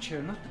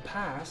future, not the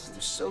past.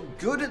 You're so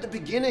good at the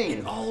beginning.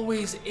 It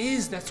always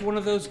is. That's one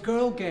of those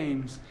girl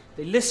games.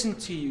 They listen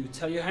to you,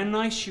 tell you how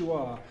nice you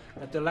are,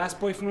 that their last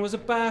boyfriend was a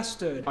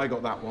bastard. I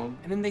got that one.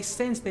 And then they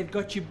sense they've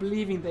got you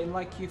believing they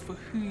like you for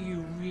who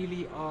you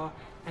really are,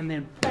 and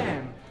then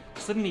bam,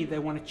 suddenly they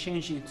want to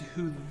change you into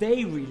who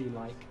they really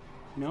like.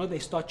 You know, they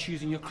start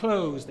choosing your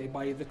clothes, they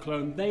buy you the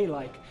clothes they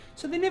like.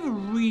 So they never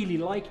really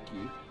liked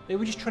you. They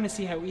were just trying to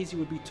see how easy it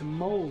would be to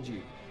mold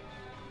you.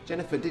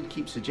 Jennifer did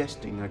keep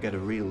suggesting I get a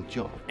real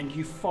job. And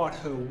you fought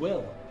her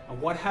will.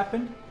 And what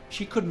happened?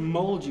 She couldn't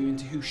mold you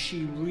into who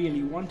she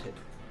really wanted.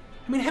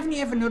 I mean, haven't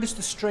you ever noticed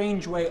the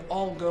strange way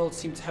all girls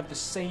seem to have the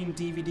same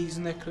DVDs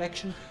in their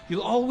collection?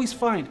 You'll always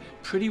find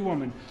Pretty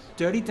Woman,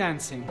 Dirty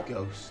Dancing,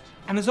 Ghost.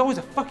 And there's always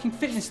a fucking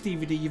fitness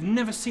DVD you've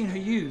never seen her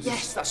use.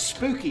 Yes, that's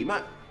spooky,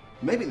 man.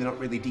 Maybe they're not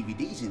really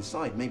DVDs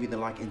inside. Maybe they're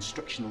like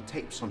instructional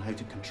tapes on how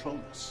to control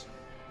us.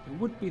 It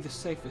would be the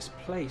safest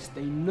place.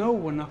 They know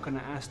we're not going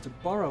to ask to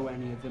borrow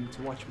any of them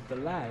to watch with the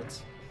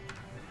lads.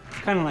 It's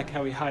kind of like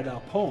how we hide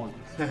our porn.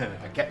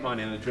 I kept mine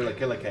in a driller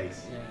killer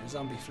case. Yeah,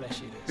 zombie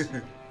flesh eaters.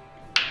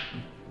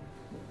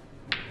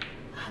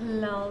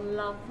 Hello,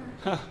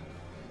 lover.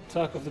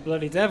 Talk of the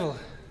bloody devil.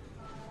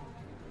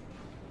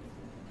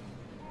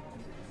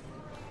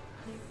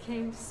 I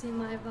came to see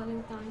my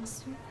Valentine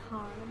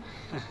sweetheart.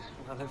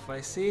 Well, if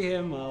I see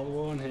him, I'll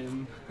warn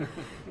him.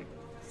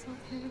 So what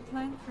have you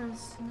planned for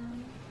us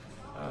tonight?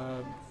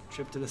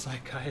 Trip to the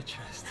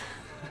psychiatrist.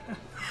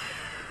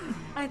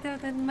 I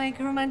thought I'd make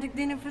a romantic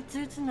dinner for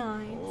two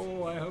tonight.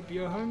 Oh, I hope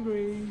you're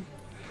hungry.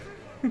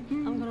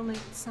 I'm gonna make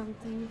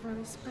something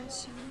very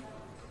special.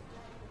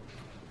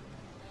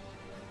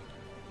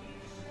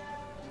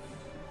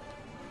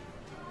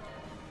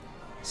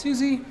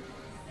 Susie,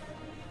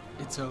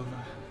 it's over.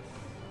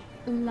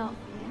 Love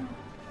you.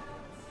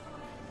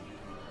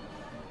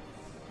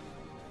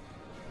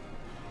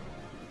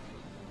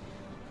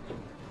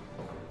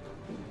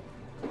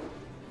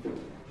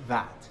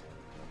 That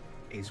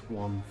is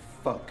one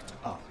fucked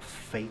up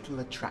fatal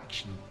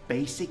attraction,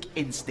 basic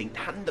instinct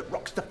hand that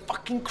rocks the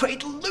fucking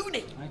cradle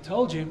loony. I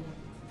told you.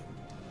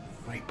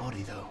 Great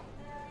body though.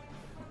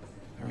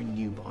 Very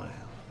nubile.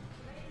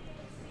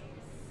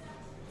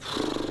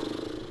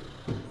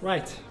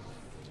 Right.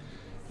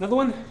 Another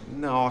one?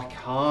 No, I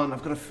can't.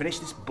 I've got to finish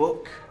this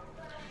book.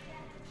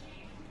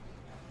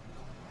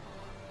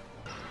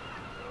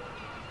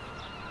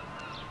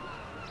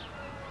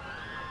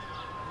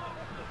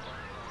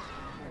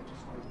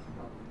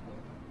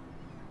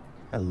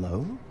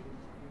 Hello?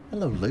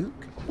 Hello,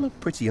 Luke. Hello,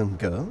 pretty young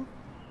girl.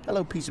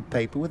 Hello, piece of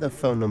paper with her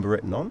phone number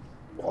written on.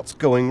 What's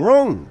going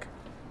wrong?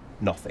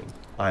 Nothing.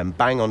 I am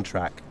bang on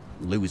track.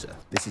 Loser.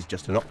 This is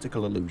just an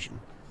optical illusion.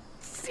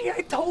 See,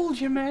 I told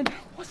you, man.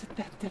 Was it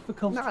that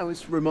difficult? No, it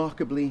was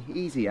remarkably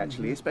easy,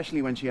 actually,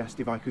 especially when she asked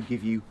if I could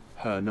give you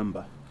her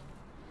number.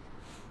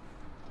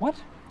 What?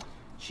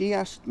 She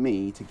asked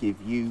me to give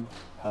you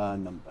her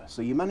number,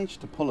 so you managed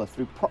to pull her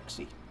through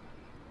proxy.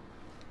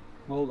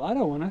 Well, I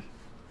don't want it.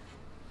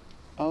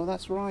 Oh,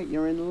 that's right,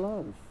 you're in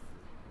love.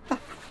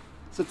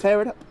 So tear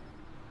it up.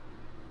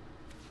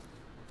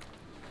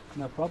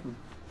 No problem.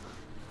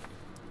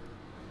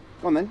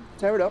 Go on then,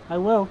 tear it up. I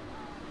will.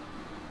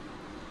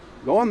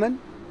 Go on then.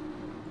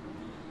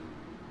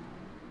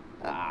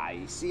 Ah,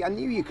 you see, I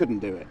knew you couldn't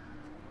do it.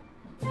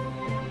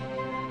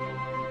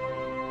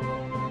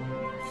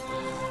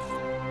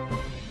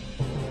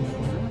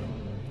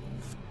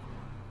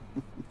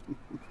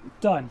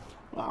 Done.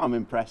 Well, I'm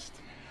impressed.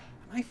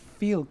 I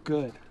feel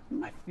good.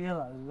 I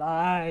feel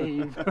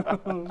alive.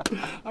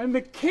 I'm the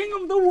king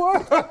of the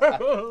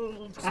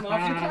world. Snap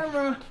your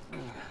camera.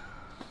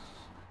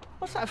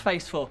 What's that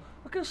face for?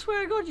 I can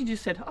swear to God you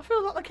just said, I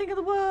feel like the king of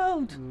the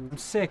world. I'm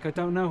sick. I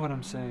don't know what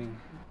I'm saying.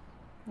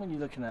 What are you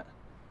looking at?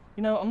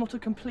 You know, I'm not a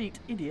complete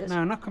idiot.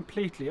 No, not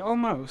completely.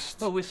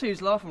 Almost. Well, we'll see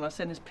who's laughing when I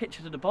send this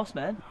picture to the boss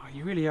man. Oh,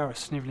 you really are a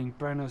snivelling,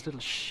 brown-nosed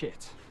little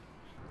shit.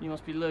 You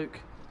must be Luke.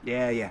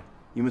 Yeah.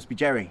 You must be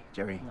Jerry.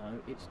 Jerry. No,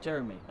 it's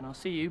Jeremy. And I'll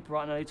see you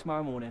bright and early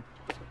tomorrow morning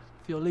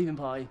for your leaving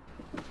party.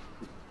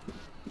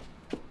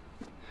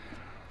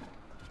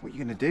 What are you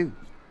going to do?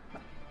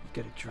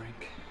 Get a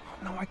drink.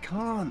 No, I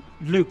can't.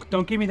 Luke,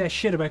 don't give me that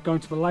shit about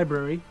going to the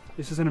library.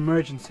 This is an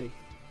emergency.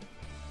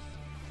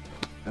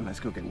 Then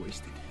let's go get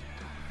wasted.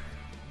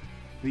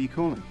 Who are you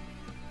calling?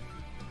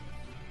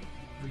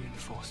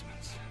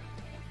 Reinforcements.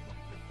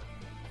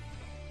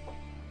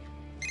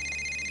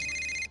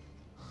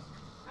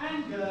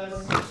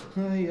 Angus!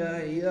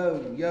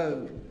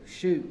 Yo,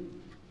 shoot.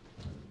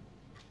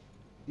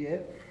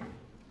 Yep.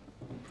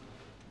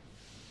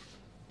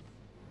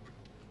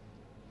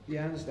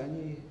 Yeah, I understand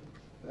you.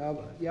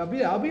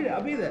 I'll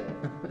be there.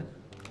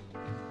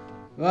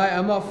 Right,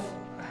 I'm off.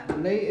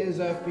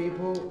 Laters,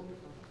 people.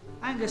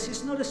 Angus,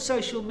 it's not a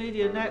social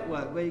media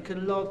network where you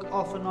can log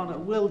off and on at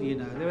will, you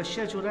know. There are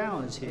scheduled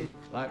hours here.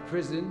 Like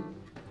prison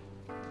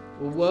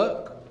or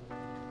work.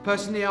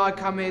 Personally, I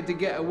come here to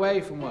get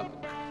away from work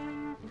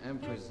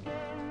and prison.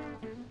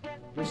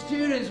 We're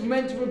students, we're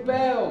meant to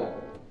rebel.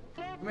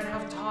 We're meant to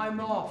have time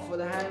off for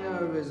the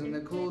hangovers and the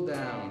cool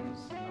downs.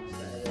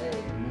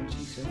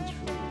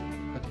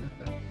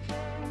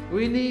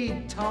 We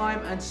need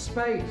time and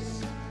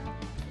space.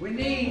 We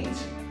need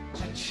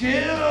to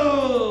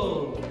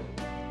chill.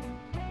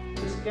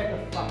 Just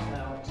get the fuck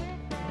out.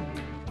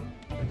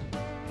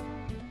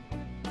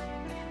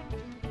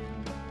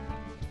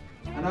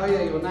 I know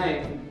your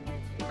name.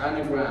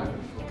 Anagram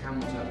for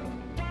camel toe.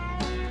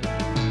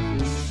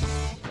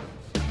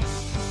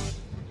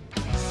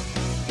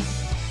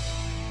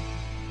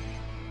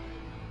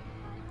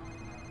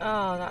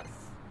 Oh,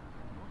 that's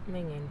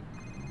minging.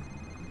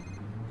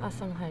 That's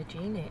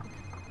unhygienic.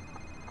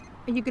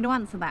 Are you going to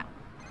answer that?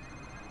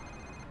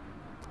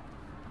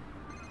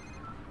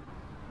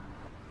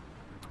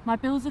 My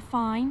bills are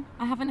fine.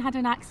 I haven't had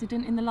an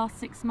accident in the last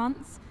 6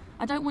 months.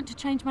 I don't want to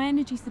change my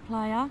energy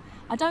supplier.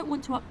 I don't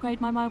want to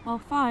upgrade my mobile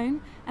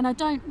phone. And I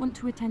don't want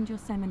to attend your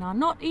seminar,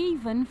 not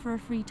even for a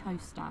free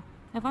toaster.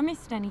 Have I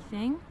missed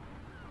anything?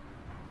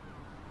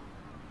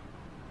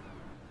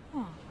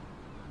 Oh.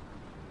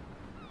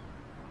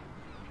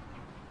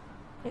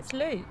 It's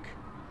Luke.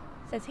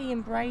 Says he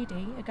and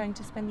Brady are going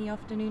to spend the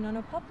afternoon on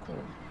a pub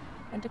crawl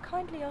and are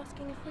kindly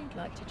asking if we'd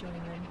like to join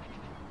them.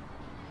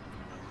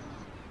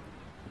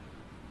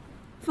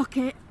 Fuck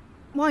it.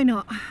 Why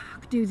not? I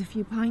could do with a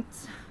few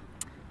pints.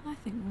 I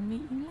think we'll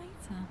meet you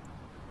later.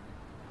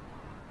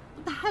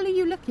 What the hell are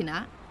you looking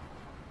at?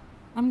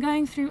 I'm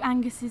going through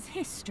Angus's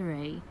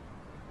history.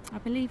 I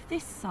believe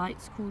this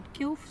site's called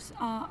Gilfs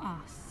Are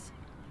Us.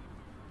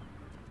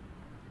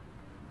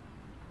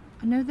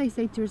 I know they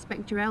say to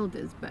respect your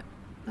elders, but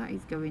that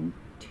is going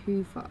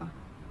too far.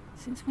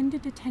 Since when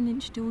did a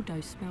 10-inch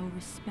dildo spell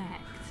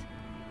respect?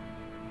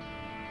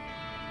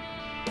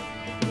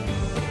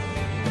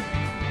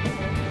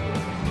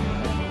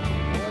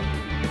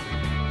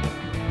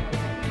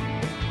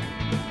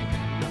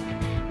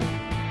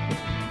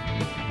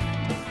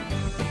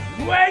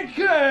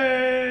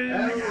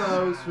 Wakers!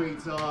 Hello,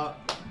 sweetheart.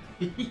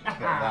 Look at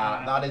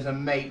that. That is a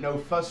mate. No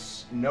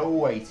fuss, no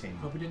waiting.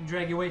 Hope we didn't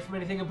drag you away from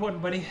anything important,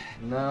 buddy.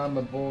 Nah,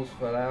 my balls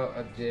fell out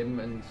at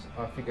gym and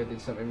I think I did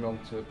something wrong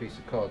to a piece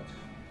of cod.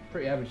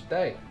 Pretty average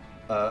day.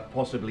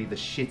 Possibly the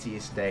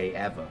shittiest day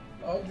ever.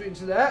 I'll drink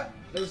to that.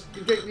 Let's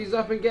drink these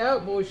up and get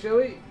out, boys, shall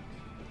we?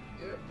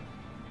 Yeah.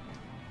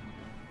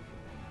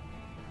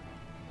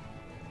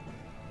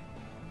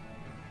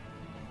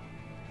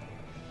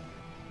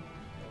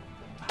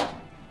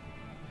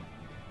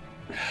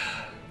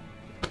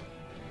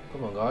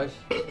 Come on, guys.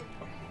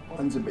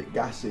 Mine's a bit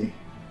gassy.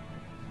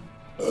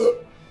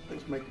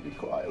 It's making me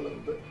cry a little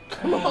bit.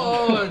 Come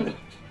on!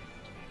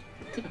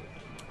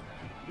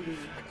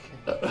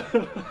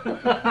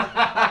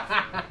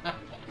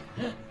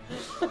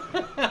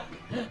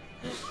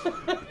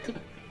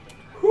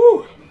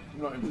 Whew!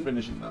 I'm not even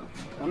finishing that.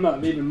 I'm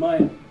not leaving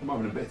mine. I'm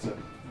having a bitter.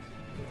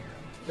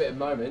 Bit of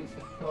moment.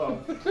 Oh.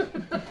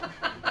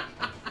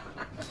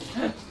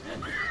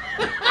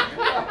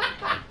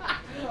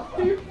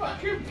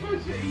 fucking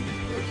push it.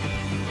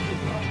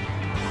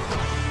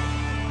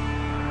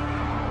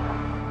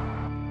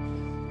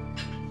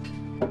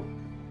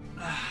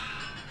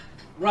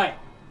 Right.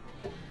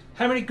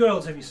 How many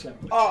girls have you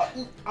slept with? Oh,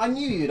 I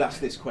knew you'd ask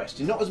this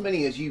question. Not as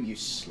many as you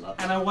slut.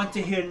 And I want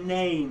to hear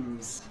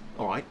names.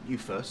 All right, you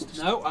first.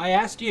 No, I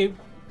asked you.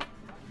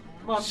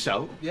 Come on.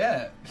 So?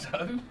 Yeah,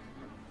 so?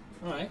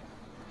 All right.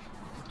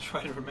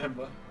 Try to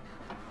remember.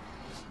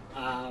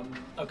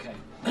 Okay.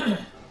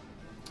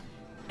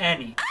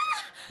 Annie.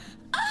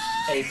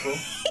 April.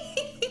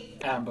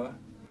 Amber.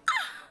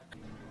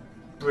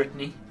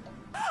 Brittany.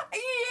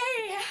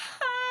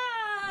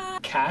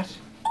 Kat.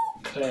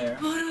 Claire.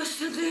 What am I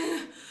to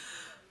do?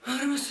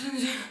 What am I to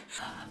do?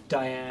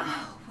 Diane.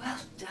 Oh, well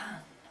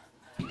done.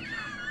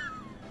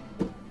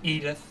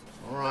 Edith.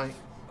 All right.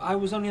 I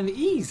was only on the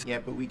E's. Yeah,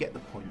 but we get the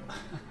point.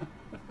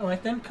 All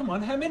right then, come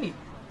on, how many?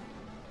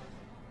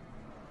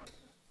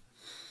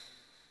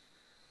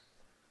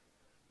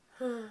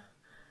 Yeah,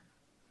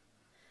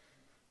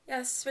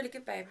 this is really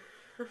good, babe.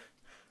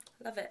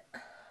 Love it.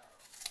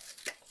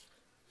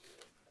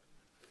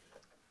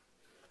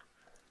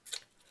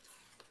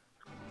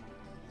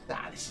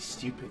 Ah, this is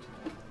stupid.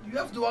 You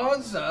have to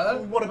answer.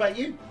 Well, what about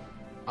you?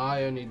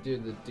 I only do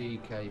the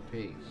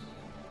DKPs.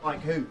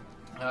 Like who?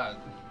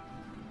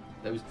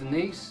 There was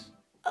Denise.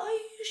 Are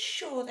you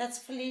sure that's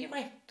fully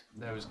erect?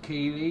 There was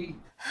Keely.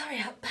 Hurry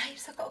up,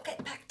 babes. I've got to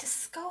get back to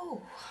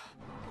school.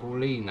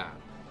 Paulina.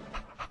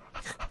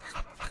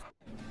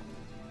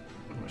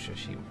 I'm not sure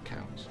she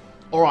counts.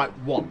 All right,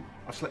 one.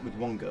 I've slept with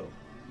one girl.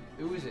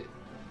 Who is it?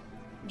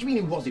 What do you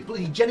mean who was it?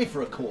 Bloody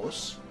Jennifer, of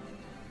course.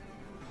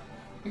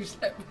 You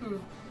slept with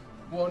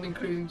one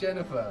including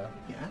Jennifer?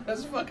 Yeah.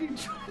 That's fucking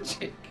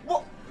tragic.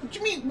 What? What do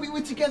you mean? We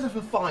were together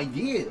for 5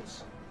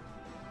 years.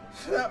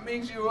 So that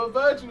means you were a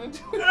virgin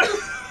until...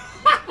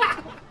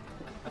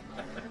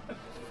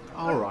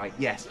 All right,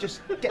 yes.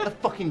 Just get the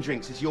fucking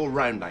drinks. It's your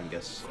round,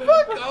 Angus.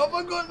 Fuck off,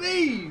 I got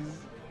these.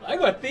 I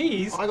got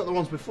these. I got the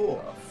ones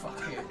before. Oh, fuck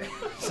it.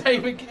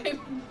 Same again.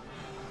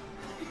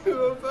 You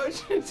were a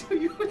virgin until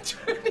you were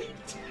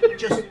 22.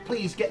 Just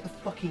please get the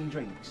fucking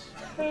drinks.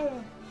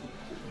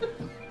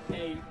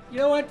 Hey, you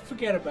know what?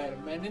 Forget about it,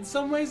 man. In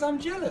some ways, I'm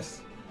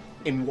jealous.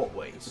 In what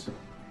ways?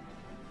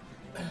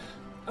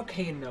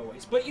 Okay, in no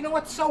ways. But you know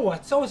what? So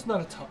what? So it's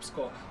not a top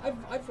score.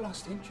 I've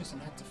lost interest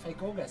and had to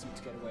fake orgasm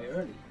to get away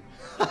early.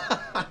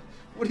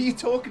 What are you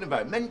talking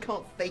about? Men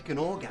can't fake an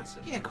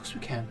orgasm. Yeah, of course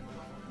we can.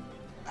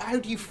 How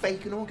do you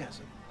fake an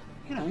orgasm?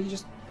 You know, you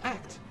just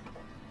act.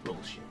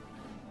 Bullshit.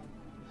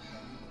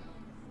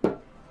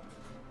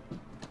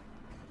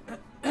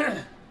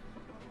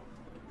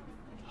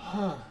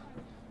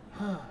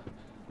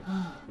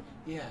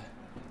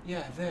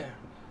 Yeah, there.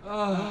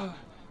 Oh,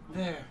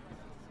 there.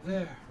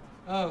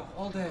 Oh,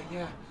 all day,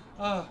 yeah.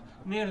 Oh,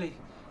 nearly.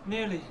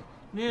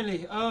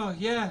 Oh,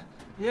 yeah.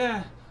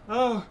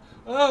 Oh,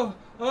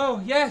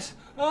 yes.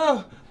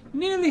 Oh,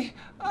 nearly.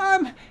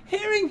 I'm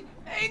hearing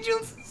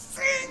angels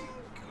sing.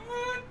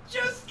 Oh,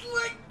 just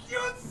like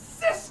your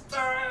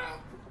sister.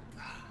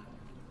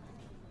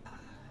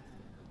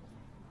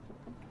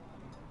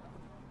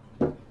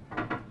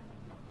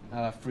 I'll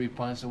have 3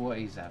 pints of what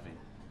he's having.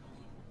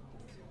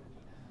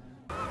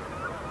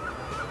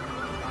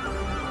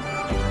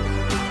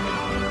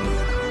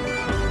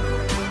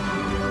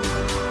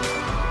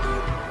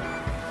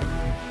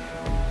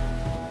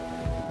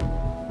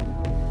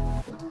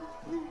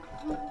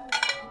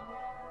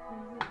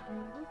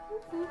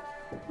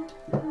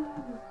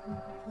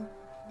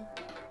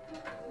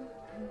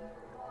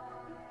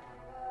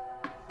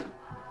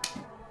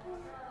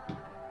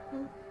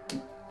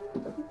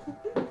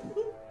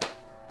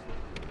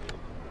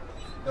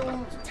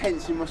 Don't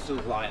tense your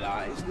muscles like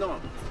that. It's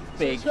not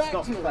big. It's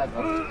not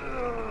clever.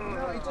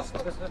 No, it just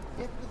get the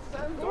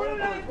sound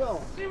going as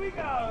well. Here we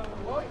go. On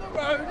the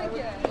road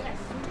again. Yes.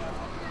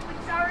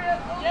 Chariot.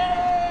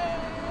 Yeah.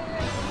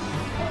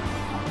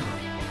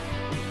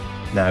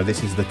 Now,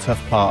 this is the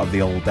tough part of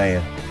the old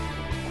day.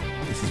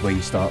 This is where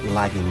you start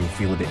lagging, you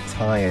feel a bit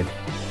tired.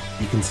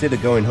 You consider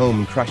going home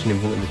and crashing in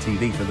front of the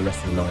TV for the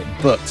rest of the night,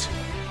 but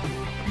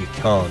you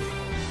can't.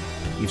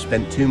 You've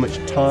spent too much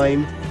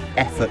time,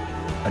 effort,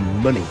 and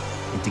money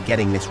into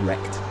getting this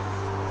wrecked.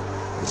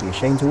 It'd be a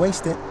shame to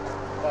waste it.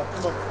 Oh,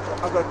 come on.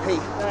 I've got to pee.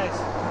 Thanks. I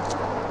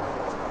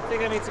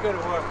think I need to go to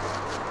work.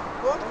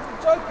 What?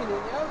 You're joking,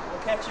 ain't you?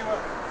 I'll catch you up.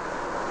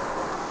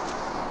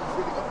 I've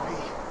really got to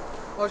pee.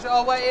 Well,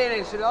 shall I wait here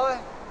then, should I?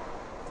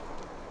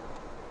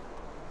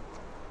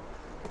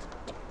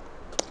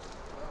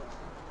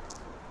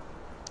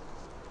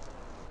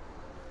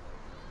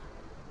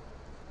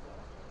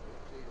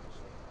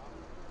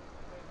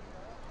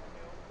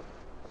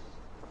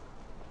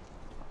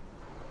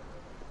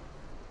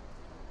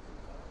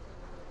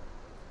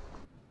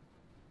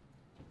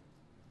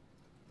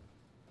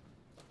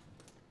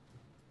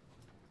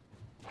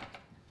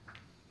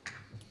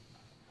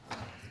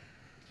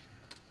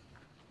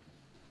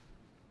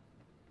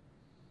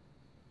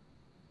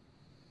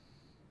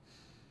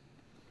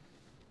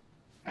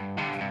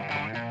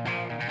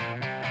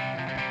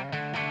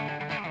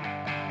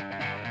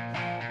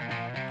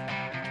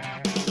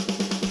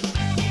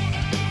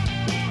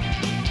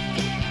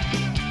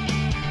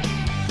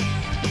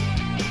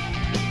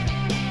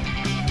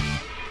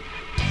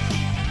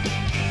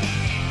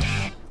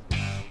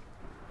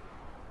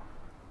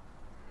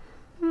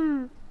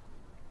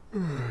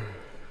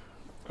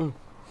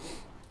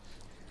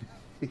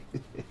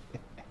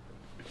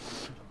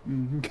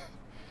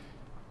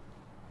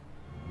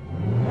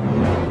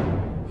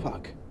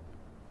 Fuck.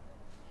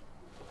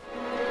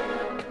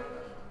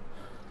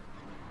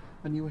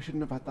 I knew I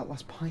shouldn't have had that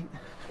last pint.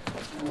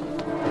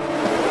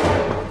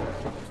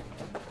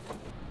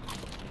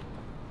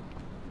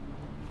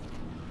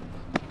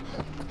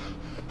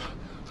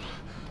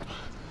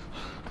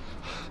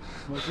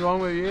 What's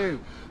wrong with you?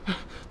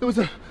 There was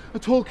a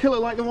tall killer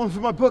like the one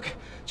from my book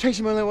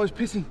chasing me while I was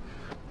pissing.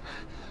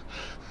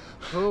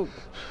 Cool.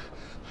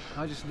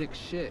 I just lick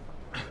shit.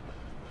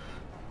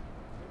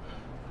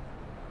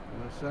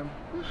 Want some?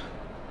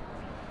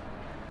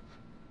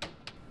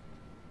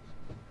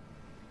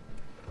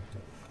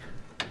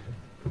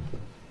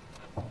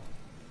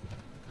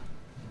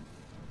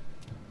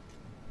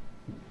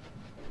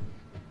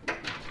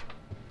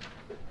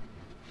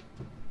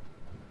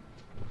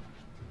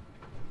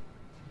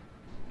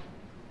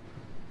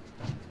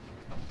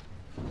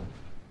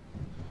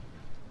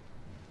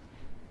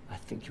 I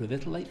think you're a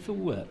little late for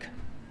work.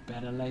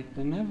 Better late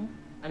than never.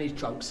 And he's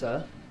drunk,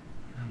 sir.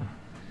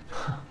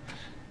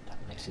 That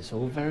makes this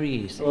all very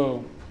easy.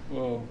 Whoa,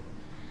 whoa.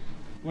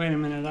 Wait a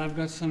minute, I've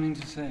got something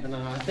to say.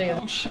 No, I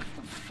think... Oh, shut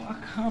the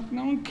fuck up.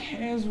 No one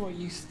cares what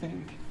you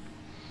think.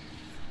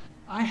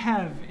 I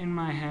have in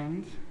my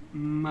hand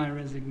my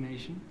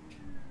resignation.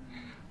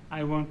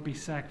 I won't be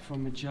sacked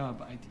from a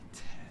job I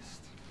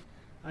detest.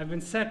 I've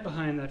been sat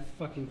behind that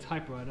fucking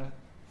typewriter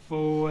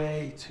for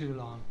way too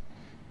long.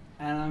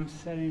 And I'm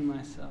setting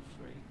myself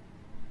free.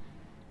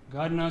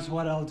 God knows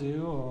what I'll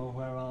do or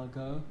where I'll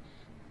go.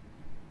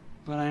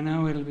 But I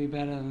know it'll be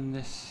better than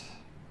this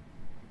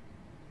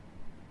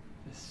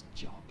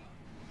job.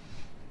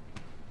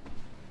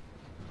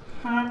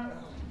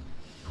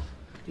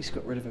 He's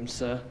got rid of him,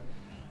 sir.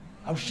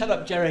 Oh, shut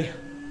up, Jerry.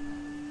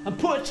 And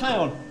put a tie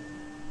on.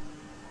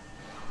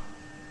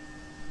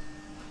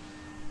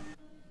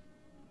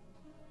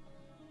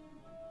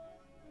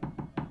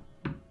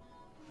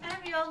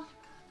 Ariel.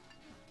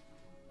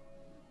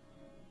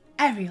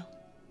 Ariel.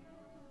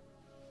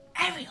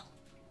 Ariel.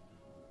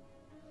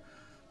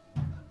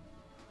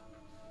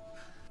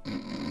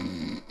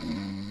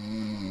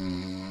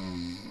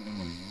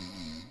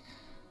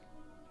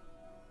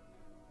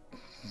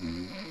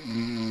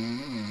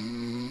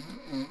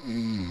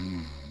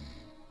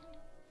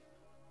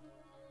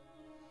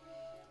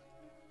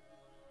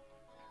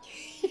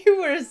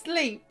 You were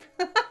asleep.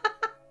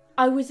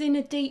 I was in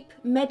a deep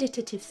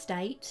meditative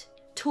state,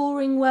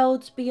 touring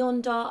worlds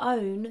beyond our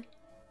own.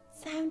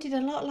 Sounded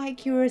a lot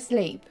like you were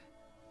asleep.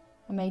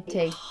 I made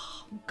tea.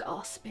 I'm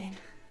gasping.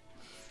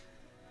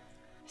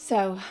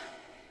 So,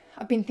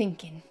 I've been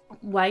thinking.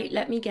 Wait,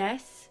 let me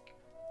guess.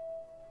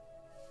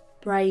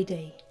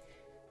 Brady.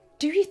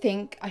 Do you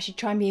think I should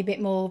try and be a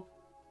bit more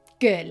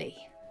girly?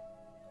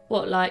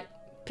 What, like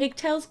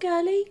pigtails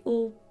girly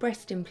or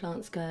breast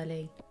implants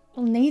girly?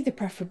 Well, neither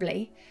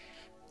preferably.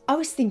 I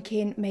was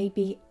thinking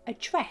maybe a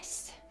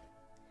dress.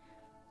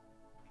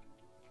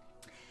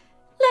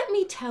 Let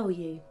me tell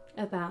you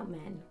about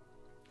men.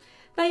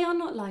 They are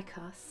not like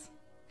us.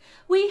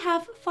 We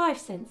have 5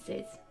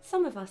 senses.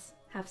 Some of us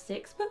have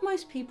 6, but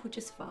most people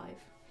just 5.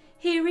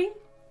 Hearing,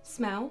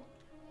 smell,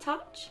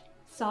 touch,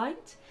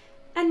 sight,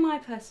 and my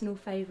personal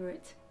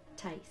favourite,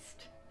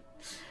 taste.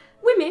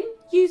 Women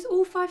use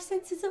all 5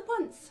 senses at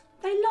once.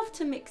 They love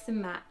to mix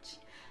and match.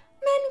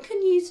 Men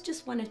can use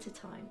just one at a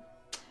time.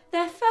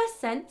 Their first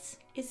sense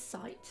is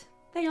sight.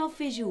 They are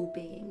visual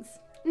beings.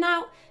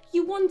 Now,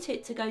 you want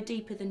it to go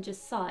deeper than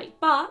just sight,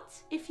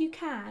 but if you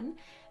can, and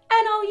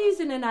I'll use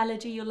an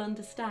analogy you'll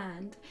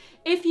understand,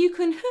 if you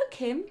can hook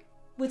him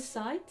with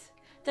sight,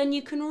 then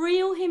you can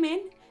reel him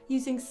in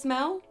using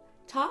smell,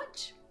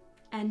 touch,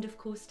 and of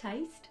course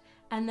taste,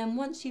 and then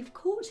once you've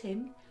caught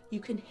him,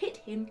 you can hit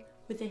him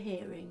with a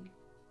hearing.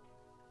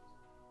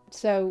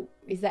 So,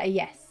 is that a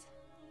yes?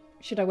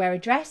 Should I wear a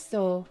dress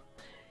or...?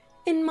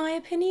 In my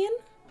opinion,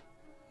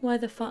 why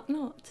the fuck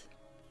not?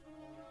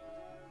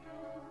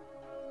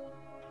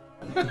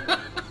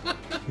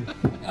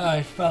 Oh,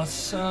 it felt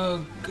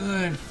so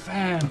good,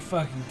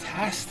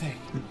 fan-fucking-tastic.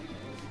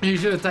 You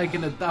should have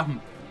taken a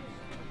dump.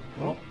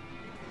 What?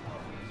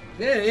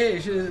 Yeah, you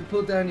should have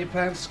pulled down your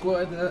pants,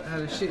 squatted,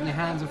 had a shit in your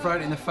hands and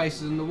thrown it in the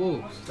faces and the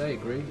walls. They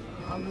agree.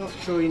 I'm not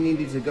sure you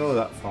needed to go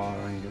that far,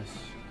 Angus.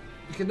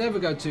 You can never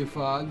go too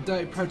far.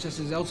 Dirty protest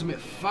is the ultimate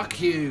fuck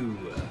you.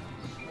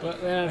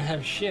 But then I'd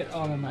have shit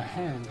all in my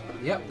hand.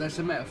 Yep, that's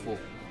a metaphor.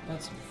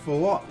 That's for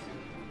what?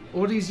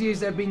 All these years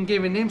they've been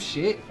giving him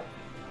shit,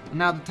 and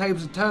now the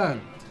tables are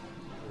turned.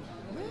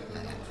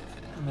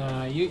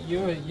 Nah,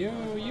 you're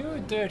a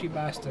dirty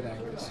bastard,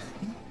 Angus.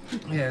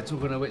 Yeah,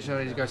 talking of which,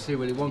 I need to go see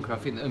Willy Wonka. I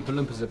think the Oompa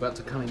Loompas are about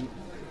to come in.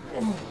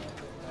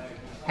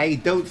 Hey,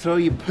 don't throw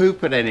your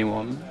poop at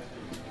anyone.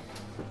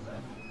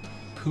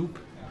 Poop?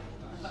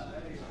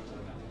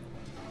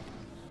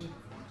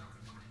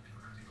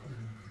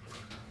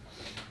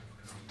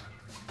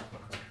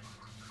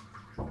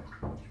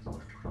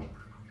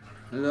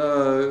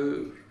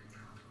 Hello.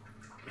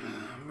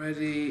 I'm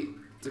ready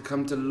to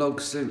come to Log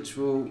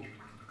Central.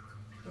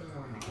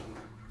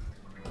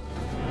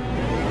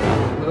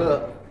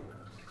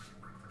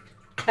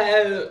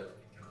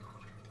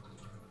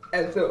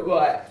 It's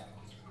alright.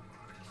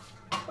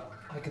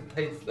 I can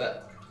taste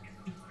that.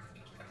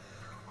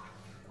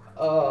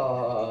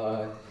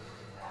 Oh.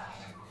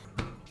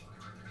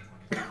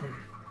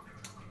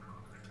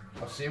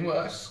 I've seen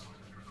worse.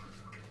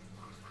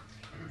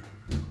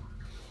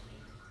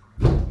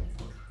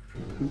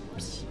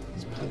 Oops,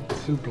 it's playing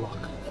 2 block.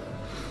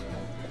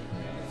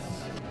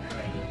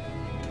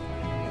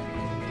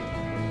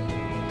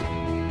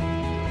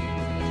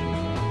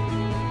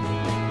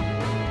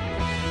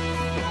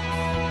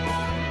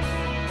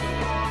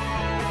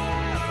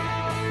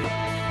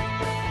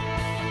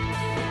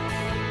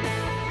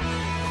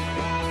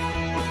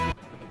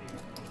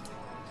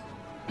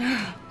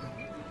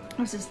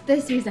 I was as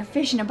thirsty as a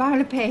fish in a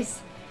barrel of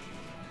piss.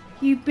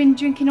 You've been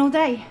drinking all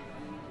day?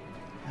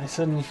 I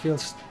suddenly feel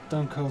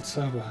stone cold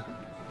sober.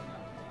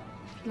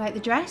 Like the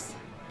dress?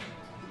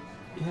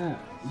 Yeah,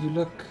 you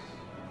look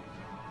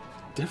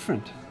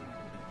different.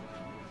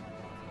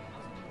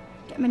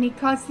 Get many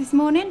cards this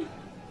morning?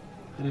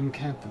 I didn't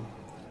count them.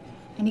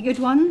 Any good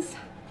ones?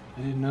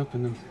 I didn't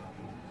open them.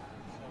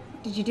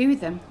 What did you do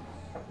with them?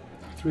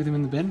 I threw them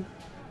in the bin.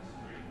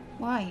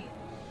 Why?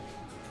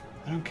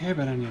 I don't care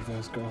about any of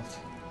those girls.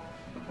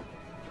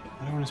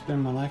 I don't want to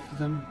spend my life with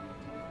them.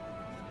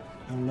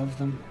 I don't love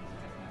them.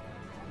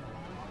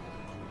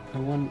 I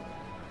want...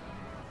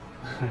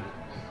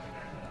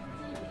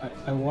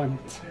 I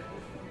want...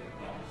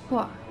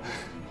 What?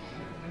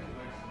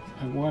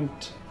 I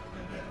want...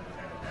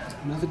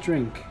 another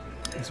drink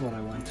is what I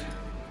want.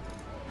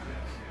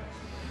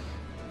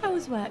 How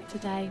was work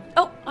today?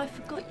 Oh, I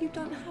forgot you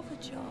don't have a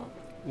job.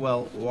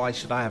 Well, why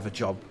should I have a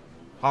job?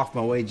 Half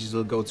my wages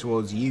will go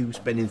towards you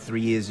spending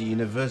 3 years at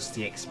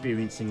university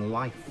experiencing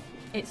life.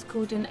 It's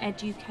called an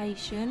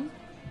education.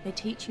 They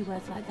teach you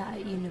words like that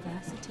at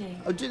university.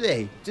 Oh, do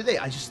they? Do they?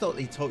 I just thought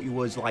they taught you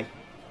words like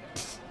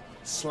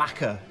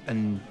slacker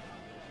and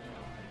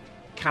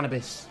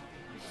cannabis.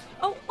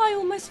 Oh, I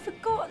almost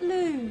forgot,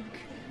 Luke.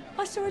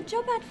 I saw a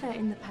job advert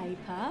in the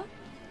paper.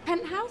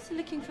 Penthouse are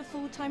looking for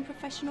full-time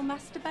professional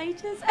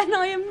masturbators, and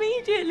I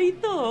immediately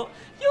thought,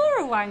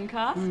 you're a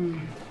wanker.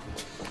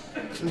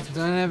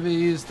 Don't ever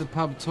use the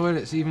pub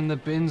toilets, even the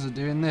bins are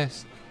doing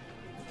this.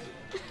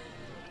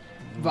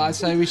 But I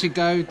say we should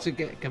go to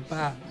get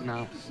kebab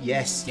now.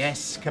 Yes,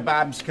 yes,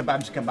 kebabs,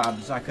 kebabs,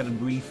 kebabs. I could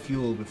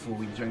refuel before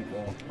we drink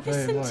more.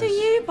 Listen to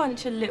you,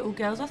 bunch of little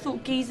girls. I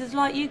thought geezers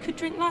like you could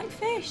drink like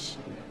fish.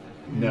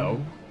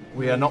 No,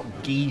 we are not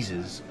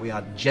geezers. We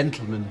are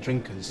gentlemen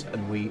drinkers,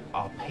 and we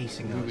are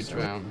pacing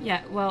ourselves.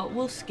 Yeah, well,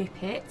 we'll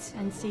skip it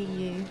and see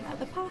you at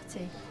the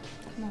party.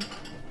 Come on.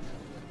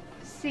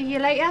 See you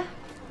later?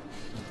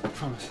 I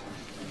promise.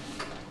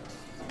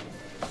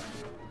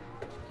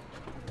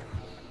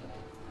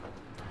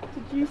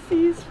 Did you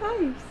see his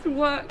face?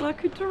 Work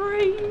like a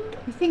dream.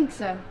 You think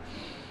so?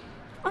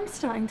 I'm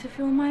starting to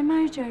feel my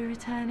mojo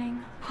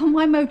returning. Oh,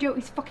 my mojo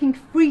is fucking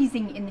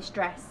freezing in this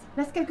dress.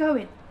 Let's get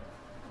going.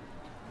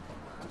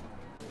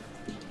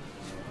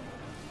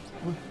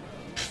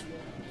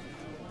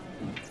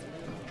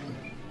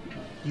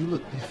 You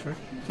look different.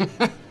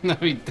 No,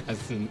 he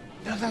doesn't.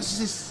 No, that's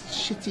this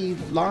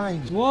shitty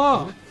line.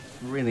 What?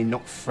 Really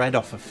knocked Fred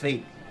off her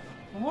feet.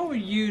 What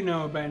would you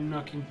know about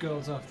knocking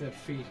girls off their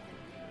feet?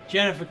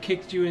 Jennifer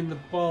kicked you in the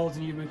balls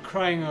and you've been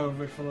crying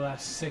over it for the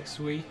last 6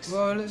 weeks.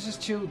 Well, let's just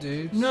chill,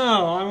 dudes.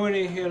 No, I want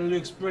to hear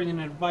Luke's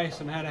brilliant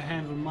advice on how to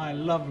handle my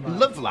love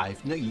life. Love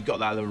life? No, you got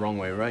that the wrong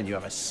way around. You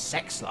have a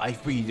sex life,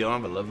 but you don't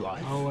have a love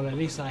life. Oh, well, at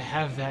least I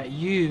have that.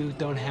 You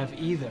don't have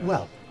either.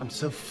 Well, I'm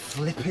so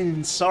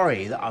flippin'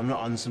 sorry that I'm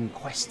not on some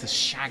quest to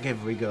shag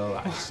every girl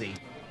I see.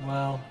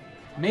 Well,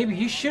 maybe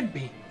you should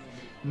be.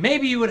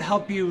 Maybe it would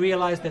help you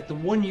realize that the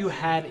one you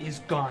had is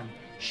gone.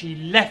 She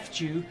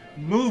left you.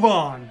 Move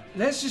on.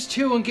 Let's just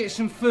chill and get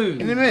some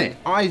food. In a minute,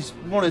 I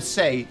want to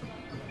say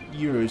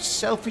you're a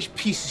selfish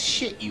piece of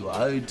shit, you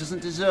are, who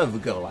doesn't deserve a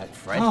girl like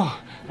Fred. Oh,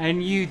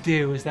 and you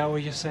do. Is that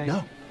what you're saying?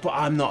 No, but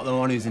I'm not the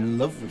one who's in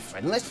love with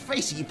Fred. And let's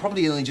face it, you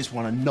probably only just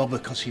want to knob her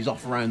because she's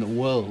off around the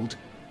world.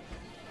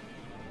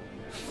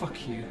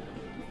 Fuck you.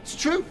 It's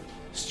true.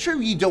 It's true.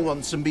 You don't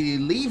want somebody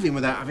leaving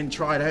without having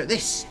tried out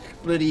this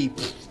bloody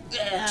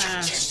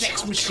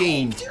sex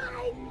machine.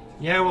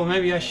 Yeah, well,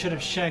 maybe I should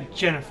have shagged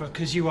Jennifer,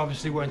 because you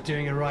obviously weren't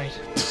doing it right.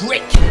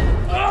 Prick!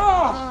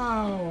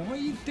 Oh! What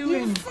are you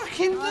doing? You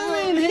fucking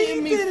doing?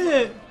 Hitting me. Did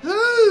it!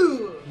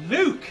 Who?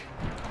 Luke!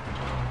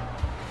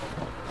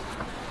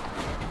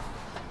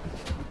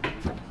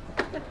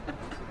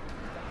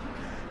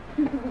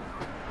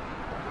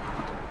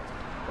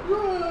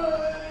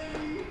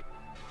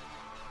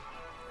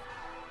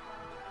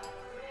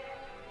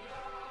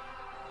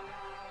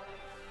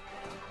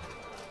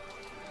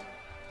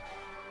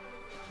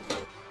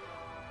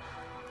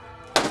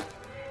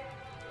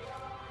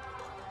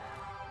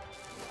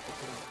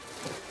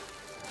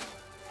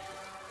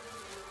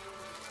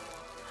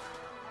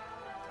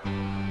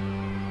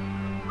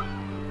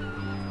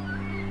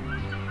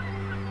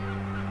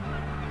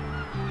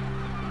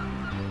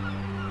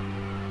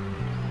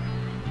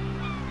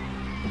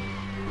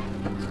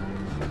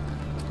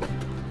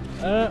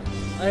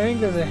 I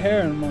think there's a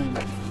hair in mine.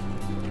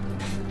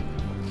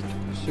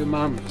 It's your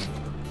mum's.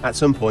 At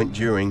some point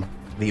during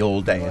the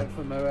all-day,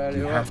 From earlier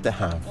you on. have to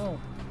have Oh.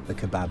 the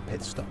kebab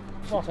pit stop.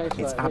 What tastes It's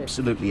like this?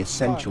 absolutely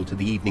essential to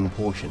the evening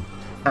portion.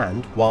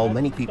 And while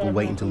many people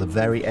wait until the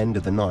very end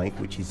of the night,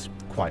 which is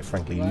quite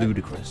frankly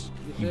ludicrous,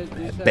 you're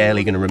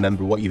barely going to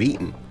remember what you've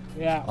eaten.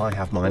 Yeah. I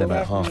have mine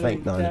about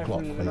 8:30, 9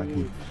 o'clock, when I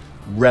can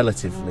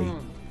relatively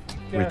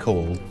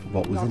recall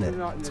what was in it.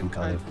 Some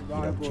kind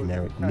of,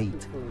 generic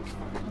meat.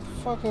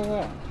 What the fuck is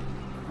that?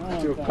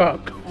 It's your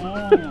cock.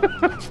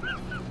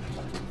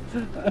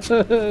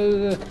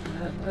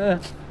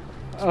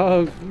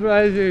 Oh,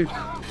 Brady.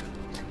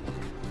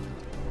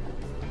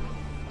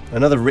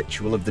 Another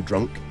ritual of the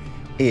drunk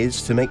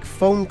is to make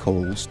phone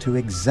calls to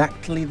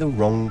exactly the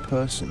wrong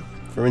person.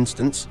 For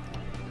instance,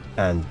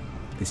 and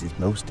this is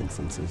most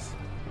instances,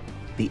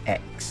 the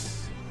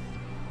ex.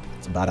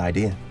 It's a bad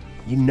idea.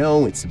 You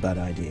know it's a bad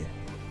idea,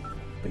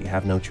 but you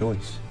have no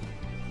choice.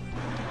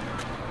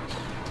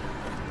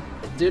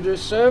 Dinner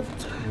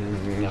served?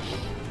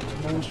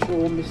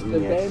 Bonjour,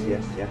 Mr. Ben.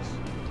 Yes.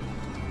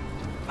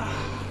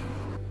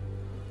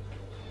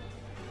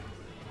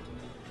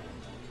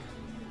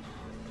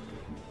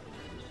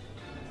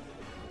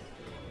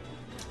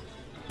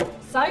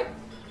 So,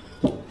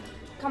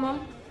 come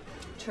on,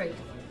 truth.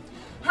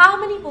 How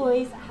many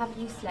boys have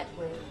you slept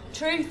with?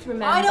 Truth,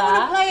 remember. I don't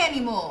want to play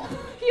anymore.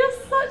 You're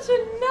such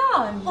a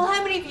nun. Well,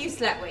 how many have you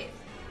slept with?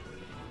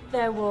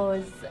 There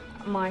was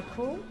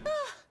Michael,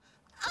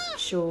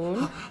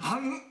 Sean,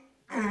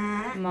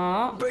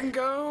 Mark,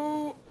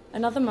 Bingo,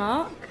 another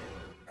Mark,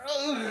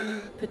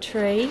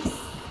 Patrice,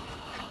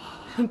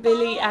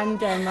 Billy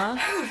and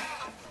Emma.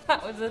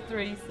 That was a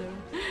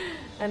threesome.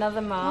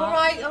 Another Mark.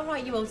 All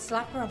right, you old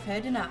slapper, I've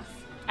heard enough.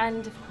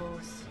 And of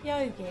course,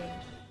 Yogi.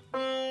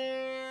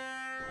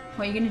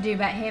 What are you going to do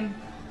about him?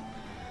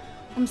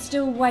 I'm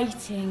still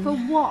waiting. For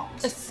what?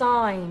 A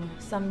sign,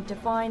 some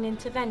divine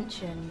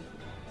intervention.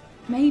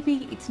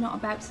 Maybe it's not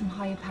about some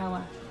higher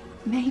power.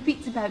 Maybe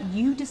it's about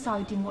you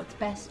deciding what's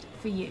best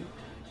for you.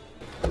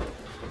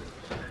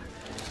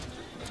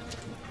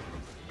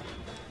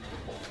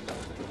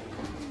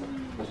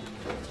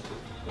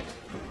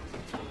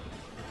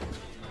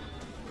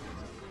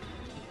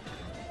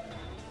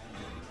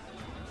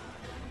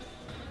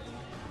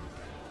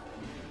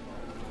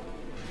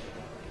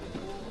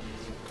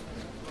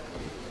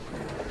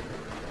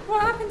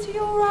 What happened to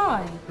your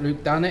eye?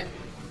 Luke done it.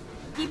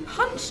 He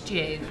punched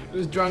you. It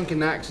was a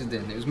drunken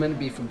accident. It was meant to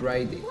be for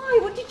Brady. Why?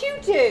 What did you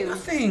do?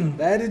 Nothing.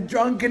 They had a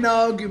drunken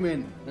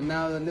argument, and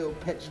now the little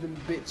petulant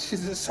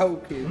bitches are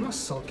sulking. I'm not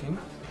sulking.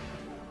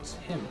 It's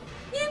him.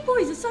 You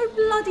boys are so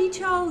bloody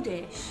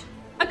childish.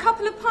 A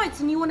couple of pints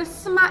and you want to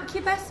smack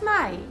your best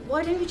mate?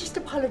 Why don't you just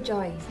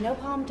apologise? No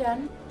harm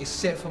done.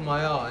 Except for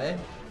my eye.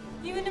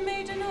 You in the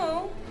mood and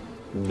all?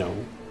 No.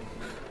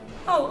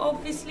 Oh,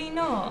 obviously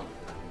not.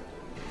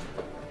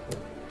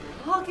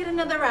 I'll get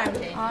another round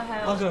in. I'll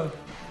help. I'll go.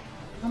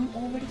 I'm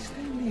already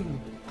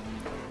standing.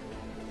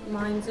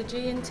 Mine's a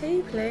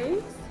G&T,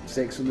 please.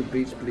 Sex on the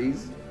beach,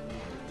 please.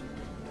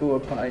 Or a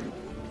pint.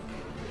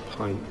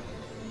 Pint.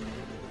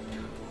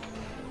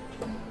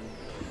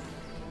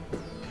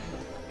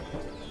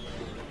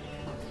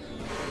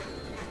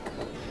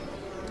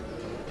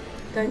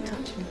 Don't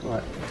touch me.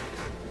 Right.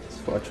 That's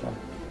what I try.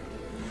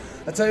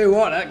 I tell you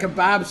what, that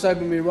kebab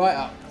sobered me right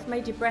up. It's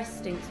made your breast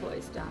stinks what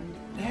it's done.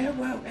 Yeah,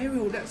 well,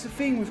 Ariel, that's the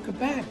thing with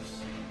kebabs.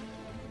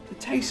 The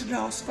taste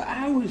lasts for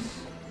hours.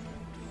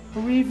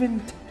 Or even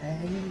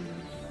days.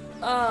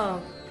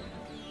 Oh,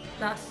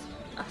 that's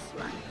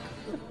rank.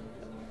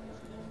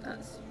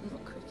 That's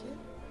not cricket.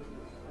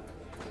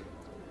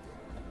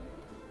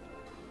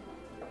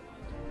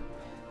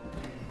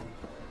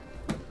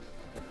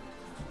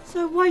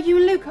 So why are you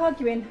and Luke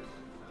arguing?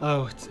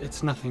 Oh,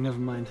 it's nothing, never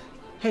mind.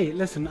 Hey,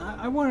 listen,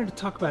 I wanted to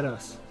talk about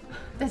us.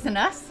 There's an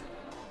us?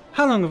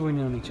 How long have we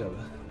known each other?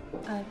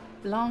 A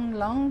long,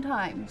 long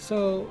time.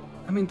 So,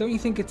 I mean, don't you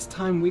think it's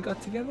time we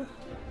got together?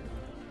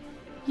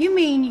 You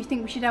mean you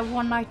think we should have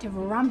one night of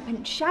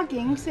rampant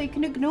shagging so you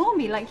can ignore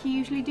me like you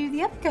usually do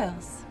the other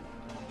girls?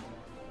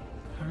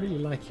 I really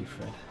like you,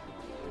 Fred.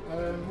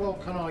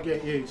 What can I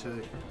get you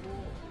two?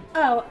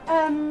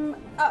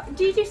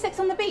 Do you do sex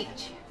on the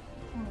beach?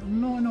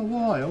 Not in a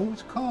while.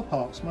 It's car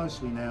parks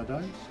mostly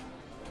nowadays.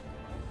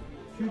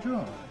 Do you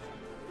drive?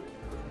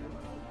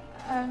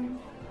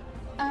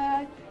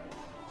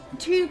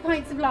 2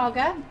 pints of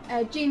lager,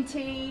 gin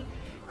tea,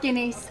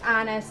 Guinness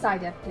and a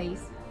cider,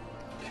 please.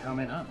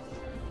 Coming up.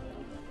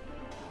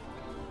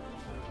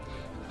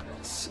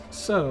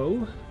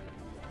 So,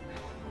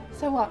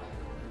 what?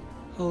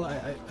 well,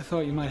 I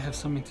thought you might have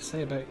something to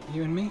say about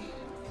you and me.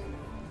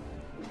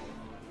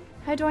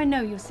 How do I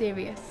know you're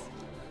serious?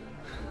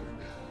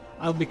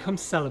 I'll become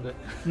celibate.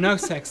 No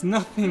sex,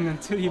 nothing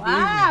until you believe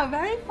me. Wow,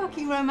 very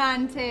fucking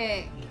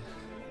romantic.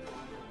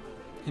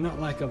 You're not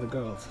like other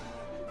girls.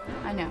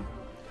 I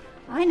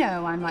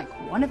know, I'm like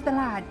one of the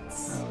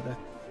lads. Oh,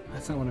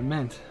 that's not what I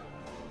meant.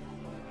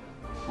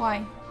 Why?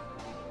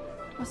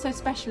 What's so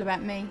special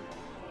about me?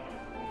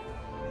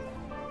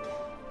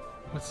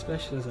 What's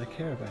special is I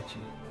care about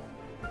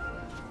you.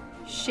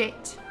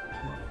 Shit.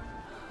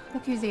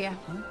 Look who's here.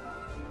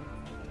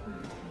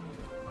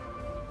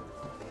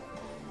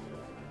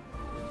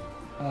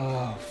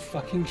 Oh,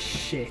 fucking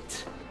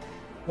shit.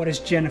 What is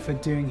Jennifer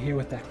doing here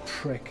with that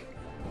prick?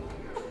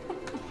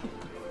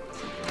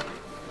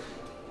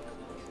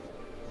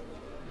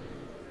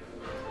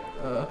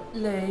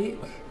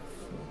 Luke.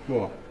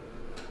 What?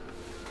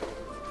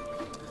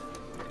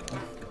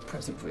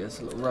 Present for you, it's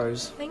a little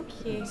rose.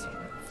 Thank you.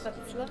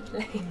 That's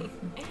lovely.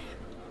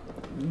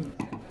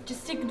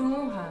 Just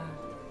ignore her.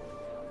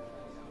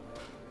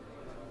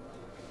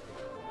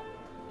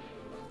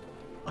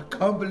 I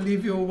can't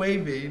believe you're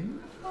waving.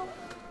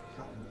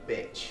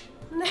 Bitch.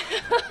 You're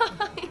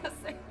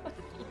so funny.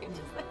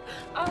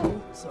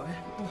 Oh. Sorry.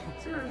 Oh,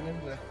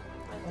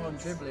 I'm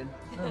dribbling.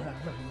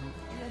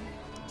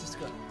 Just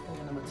got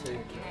order number 2.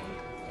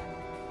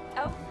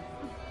 Oh.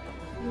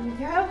 Here we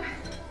go.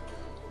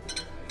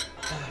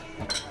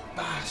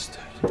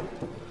 Bastard.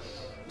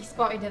 You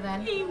spotted her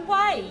then? He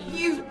waved.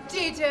 You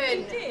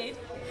didn't. He did.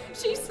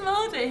 She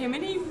smiled at him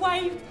and he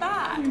waved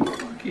back. You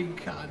fucking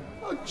cunt.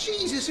 Oh,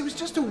 Jesus, it was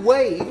just a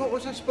wave. What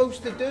was I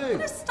supposed to do?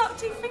 Just stuck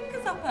 2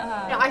 fingers up at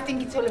her. No, I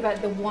think it's all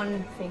about the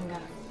one finger.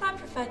 I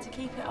prefer to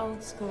keep it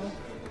old school.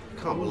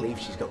 I can't believe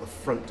she's got the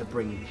front to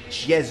bring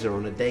Jezza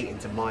on a date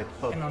into my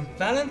pub. And on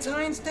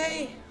Valentine's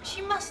Day?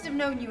 She must have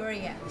known you were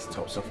here. This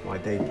tops off my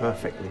day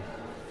perfectly.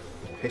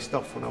 I was pissed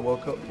off when I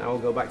woke up. Now I'll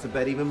go back to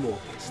bed even more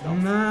pissed off.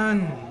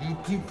 Man, you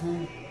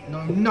people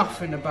know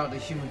nothing about the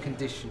human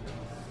condition.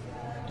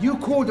 You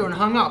called her and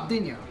hung up,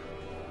 didn't you?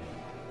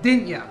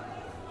 Didn't you?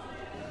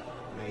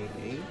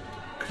 Maybe.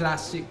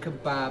 Classic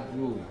kebab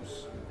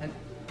rules. And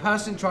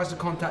person tries to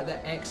contact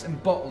their ex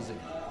and bottles it.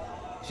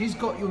 She's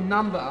got your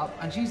number up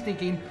and she's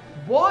thinking,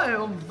 why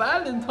on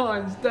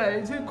Valentine's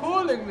Day is he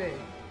calling me?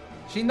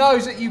 She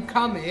knows that you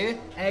come here,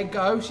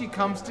 ergo she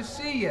comes to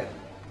see you.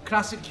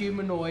 Classic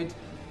humanoid.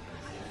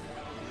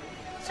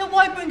 So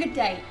why bring a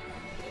date?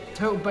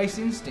 Total base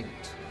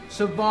instinct.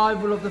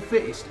 Survival of the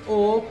fittest.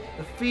 Or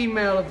the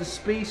female of the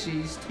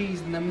species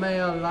teasing the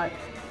male like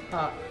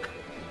fuck.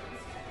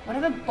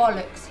 Whatever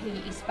bollocks he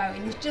is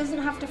spouting, this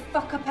doesn't have to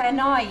fuck up her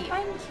night.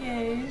 Thank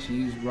you.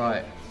 She's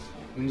right.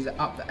 We need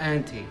to up the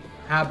ante.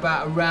 How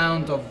about a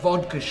round of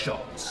vodka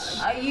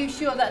shots? Are you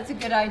sure that's a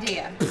good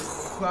idea?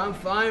 I'm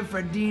fine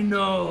for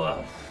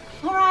Dino.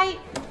 All right.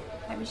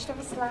 Let me just have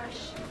a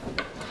slash.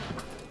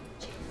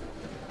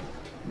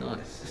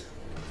 Nice.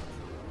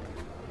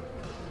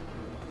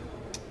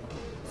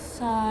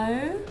 So,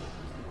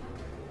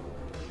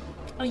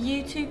 are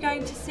you two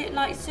going to sit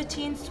like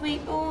Sooty and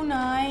Sweep all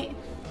night?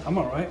 I'm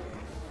alright.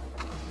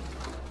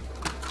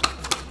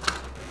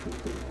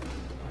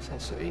 What's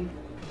that, Sooty?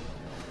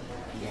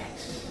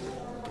 Yes.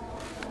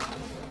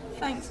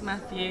 Thanks,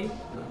 Matthew.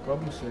 No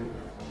problem, Sue.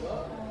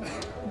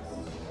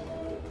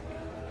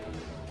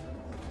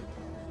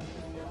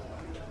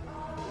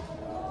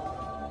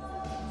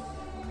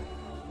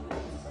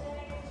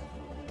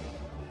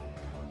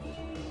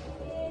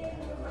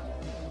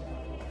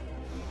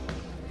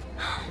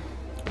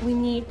 We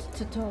need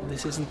to talk.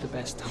 This isn't the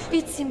best time.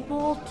 It's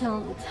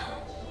important.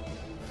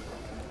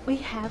 We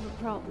have a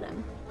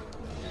problem.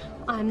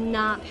 I'm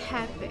not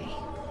happy.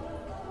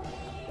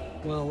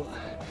 Well,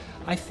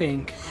 I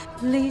think...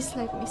 Please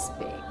let me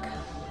speak.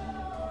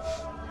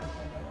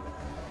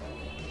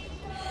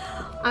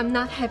 I'm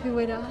not happy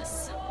with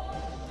us,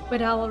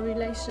 with our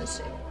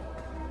relationship.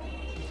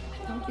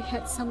 I thought we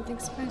had something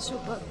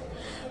special, but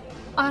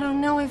I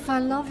don't know if I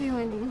love you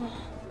anymore.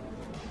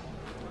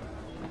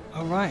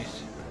 All right.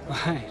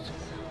 Right.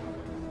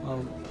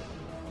 Well,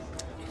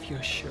 if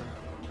you're sure.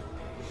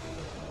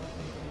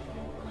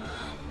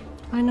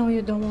 I know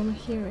you don't want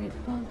to hear it,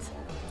 but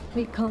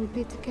we can't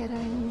be together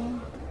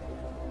anymore.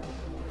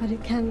 But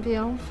it can be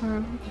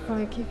over before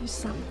I give you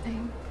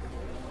something.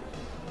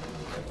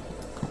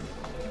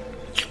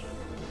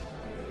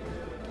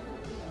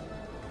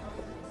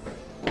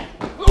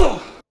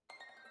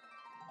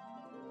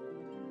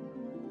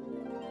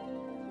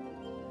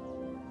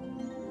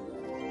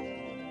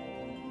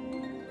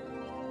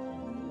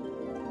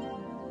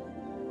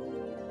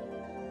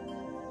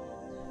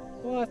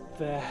 What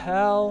the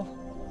hell?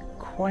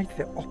 Quite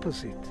the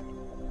opposite.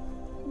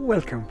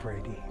 Welcome,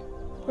 Brady.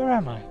 Where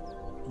am I?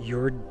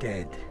 You're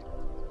dead.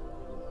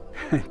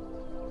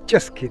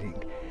 Just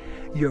kidding.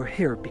 You're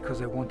here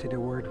because I wanted a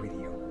word with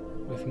you.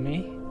 With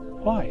me?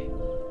 Why?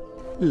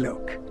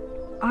 Look,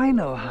 I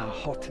know how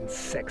hot and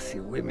sexy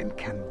women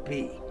can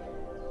be.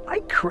 I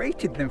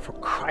created them for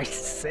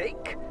Christ's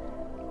sake.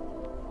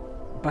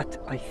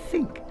 But I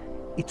think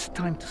it's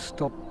time to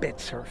stop bed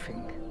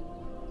surfing.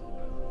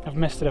 I've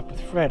messed it up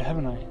with Fred,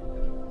 haven't I?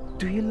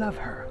 Do you love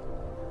her?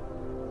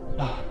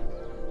 Oh,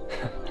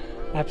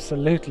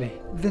 absolutely.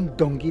 Then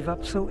don't give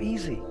up so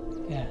easy.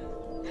 Yeah.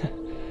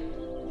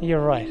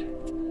 You're right.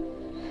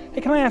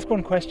 Hey, can I ask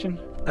one question?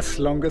 As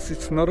long as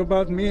it's not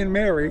about me and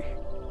Mary.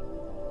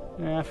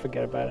 Nah,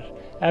 forget about it.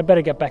 I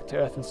better get back to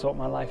Earth and sort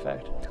my life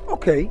out.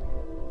 Okay.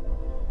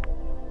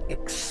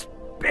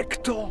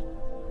 Expecto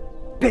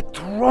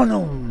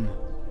Patronum.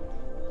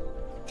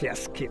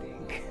 Just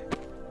kidding.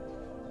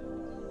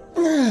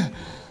 You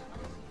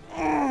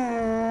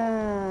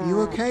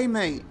okay,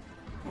 mate?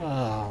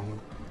 I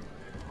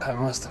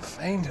must have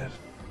fainted.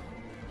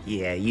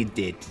 Yeah, you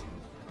did.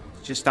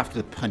 Just after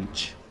the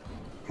punch.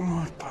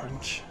 What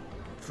punch?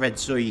 Fred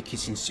saw you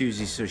kissing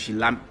Susie, so she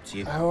lamped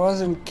you. I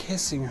wasn't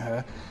kissing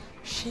her.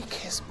 She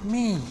kissed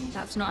me.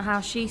 That's not how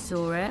she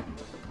saw it.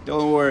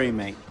 Don't worry,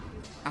 mate.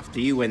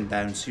 After you went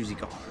down, Susie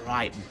got a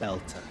right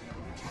belter.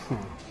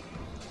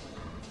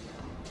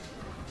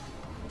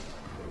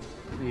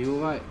 Are you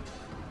alright?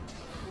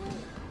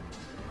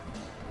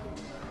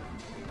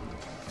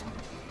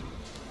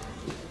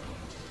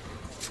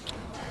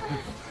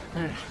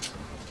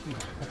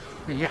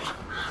 Yeah.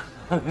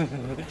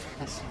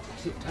 That's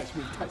it. Touch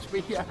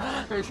me. Yeah.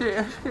 That's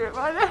it.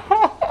 Right there.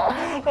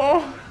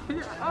 Oh,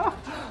 yeah.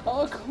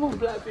 Oh, come on,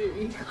 Black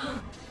Beauty.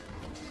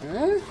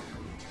 Huh?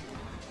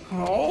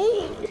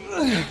 Oh.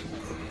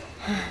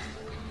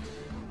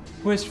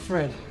 Where's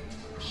Fred?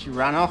 She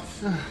ran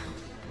off.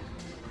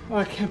 Oh,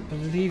 I can't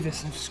believe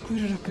this. I've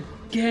screwed it up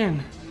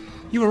again.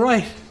 You were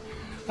right.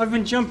 I've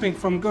been jumping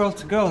from girl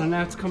to girl, and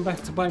now it's come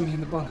back to bite me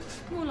in the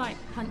bollocks. More like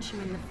punch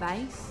you in the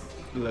face.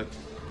 Look,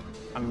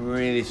 I'm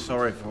really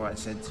sorry for what I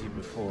said to you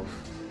before.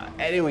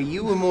 Anyway,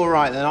 you were more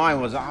right than I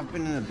was. I've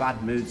been in a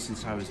bad mood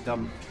since I was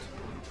dumped.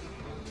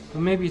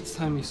 Well, maybe it's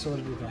time you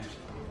sorted it out.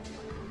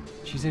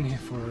 She's in here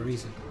for a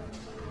reason.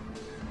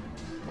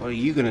 What are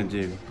you gonna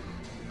do?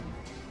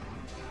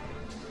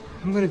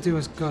 I'm gonna do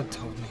as God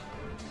told me.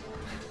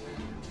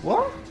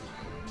 What?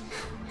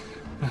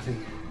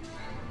 Nothing.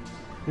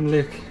 And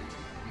Luke,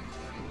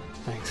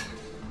 thanks.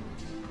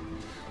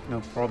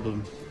 No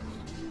problem.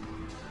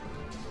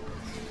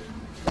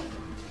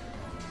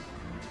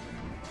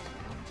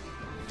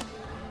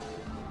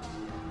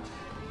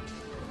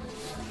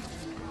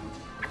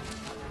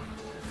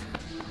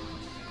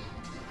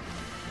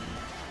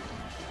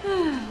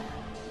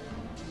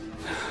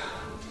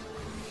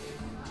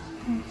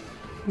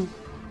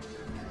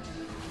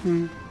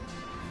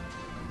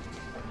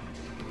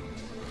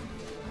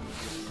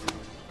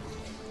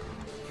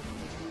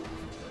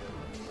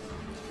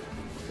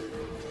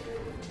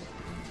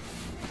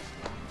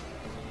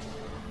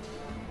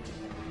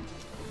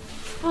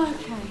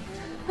 Okay.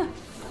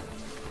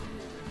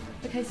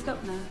 Okay,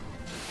 stop now.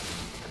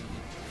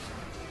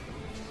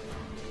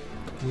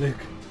 Luke,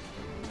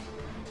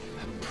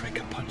 that prick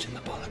a punch in the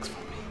bollocks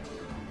for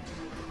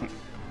me.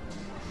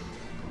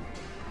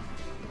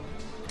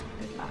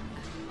 Good luck.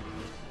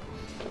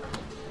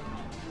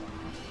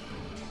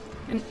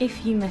 And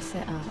if you mess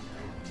it up,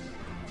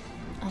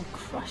 I'll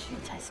crush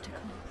your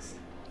testicles.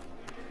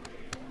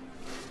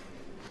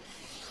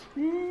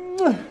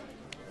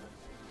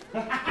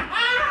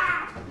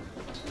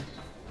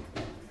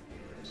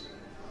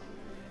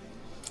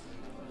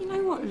 You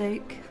know what,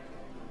 Luke?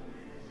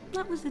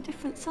 That was a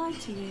different side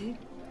to you.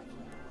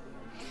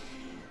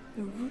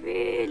 The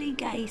really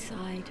gay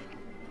side.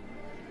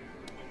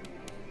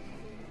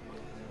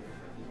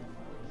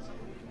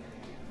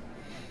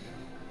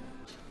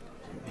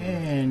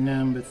 And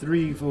number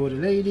 3 for the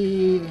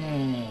lady,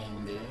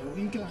 and there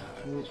we go.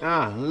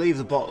 Leave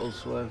the bottles,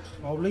 Swerve.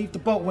 I'll leave the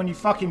bottle when you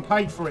fucking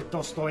paid for it,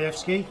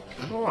 Dostoevsky.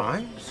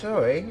 Alright,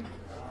 sorry.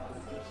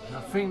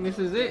 I think this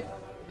is it.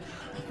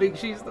 I think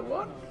she's the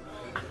one.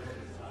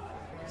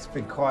 It's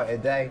been quite a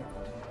day.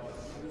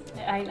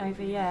 It ain't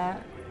over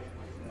yet.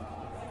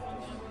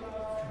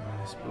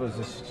 I suppose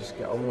I should just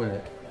get on with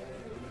it.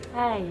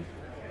 Hey,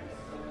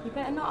 you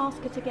better not ask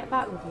her to get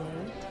back with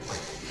you.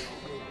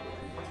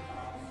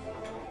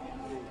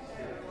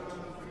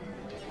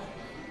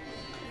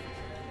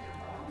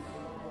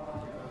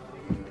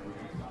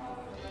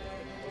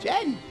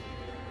 Jen!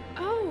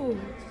 Oh,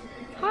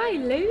 hi,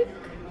 Luke.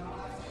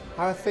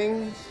 How are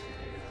things?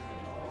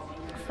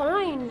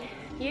 Fine.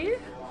 You?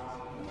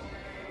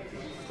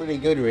 Pretty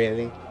good,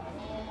 really.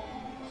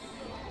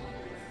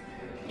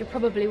 You're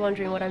probably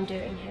wondering what I'm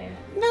doing here.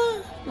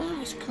 No,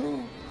 it's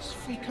cool. It's a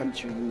free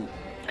country, isn't it?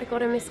 I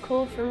got a missed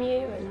call from you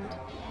and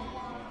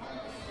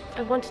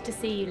I wanted to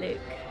see you,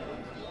 Luke.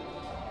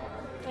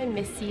 I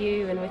miss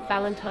you, and with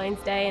Valentine's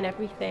Day and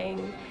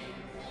everything.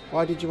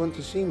 Why did you want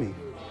to see me?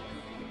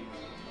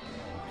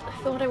 I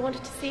thought I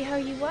wanted to see how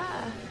you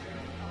were.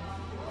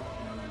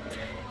 In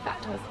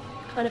fact, I was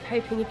kind of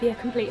hoping you'd be a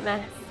complete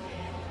mess.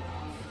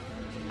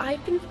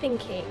 I've been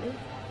thinking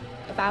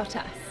about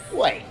us.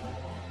 Wait.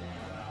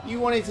 You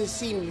wanted to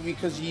see me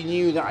because you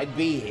knew that I'd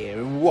be here,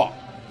 and what?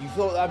 You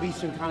thought that'd be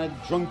some kind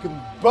of drunken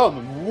bum,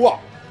 and what?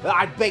 That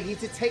I'd beg you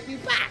to take me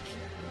back?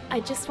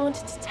 I just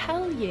wanted to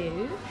tell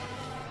you,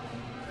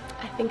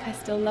 I think I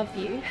still love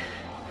you.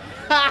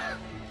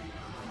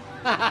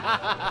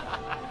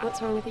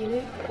 What's wrong with you,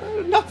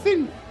 Luke?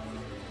 Nothing.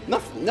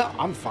 Nothing. No,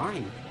 I'm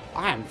fine.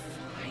 I am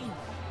fine.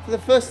 For the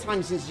first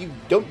time since you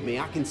dumped me,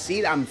 I can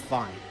see that I'm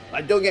fine.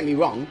 Like, don't get me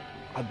wrong,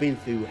 I've been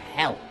through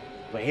hell.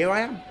 But here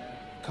I am.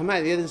 Come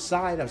out the other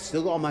side, I've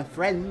still got all my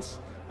friends.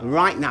 And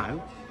right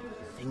now,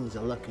 things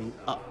are looking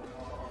up.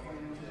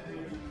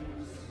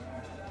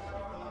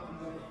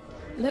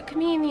 Look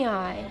me in the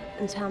eye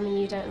and tell me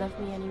you don't love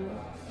me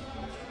anymore.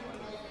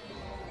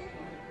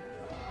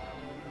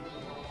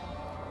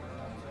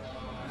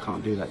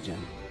 can't do that, Jen.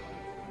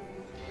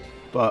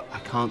 But I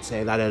can't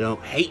say that I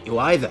don't hate you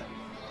either.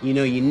 You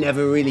know, you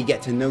never really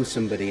get to know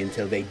somebody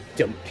until they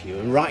dump you.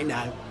 And right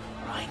now,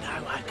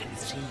 I can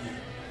see you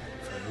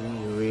for who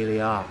you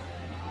really are.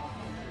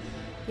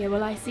 Yeah,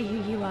 well, I see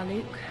who you are,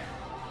 Luke.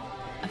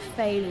 A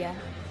failure.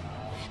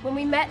 When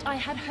we met, I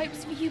had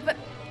hopes for you, but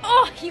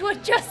oh, you were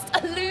just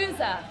a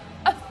loser.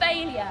 A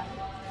failure.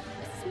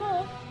 A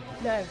small,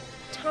 no,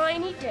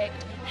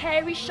 tiny-dicked,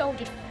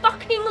 hairy-shouldered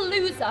fucking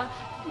loser.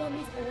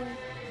 Mummy's boy.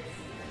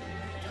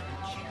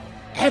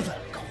 Ever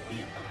call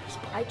me a mummy's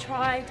boy? I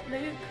tried,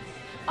 Luke.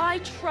 I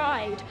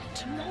tried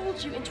to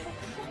mould you into a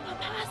proper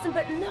person,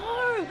 but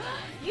no!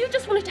 You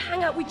just wanted to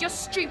hang out with your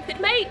stupid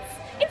mates.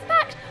 In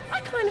fact,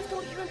 I kind of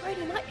thought you and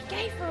Brady might be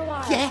gay for a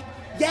while. Yeah.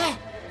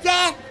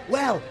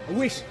 Well, I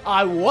wish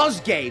I was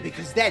gay,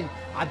 because then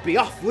I'd be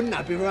off, wouldn't I?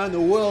 I'd be around the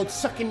world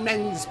sucking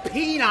men's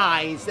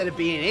peni instead of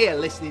being here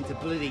listening to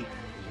bloody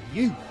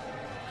you.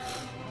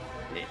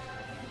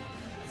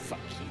 Fuck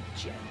you,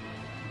 Jen.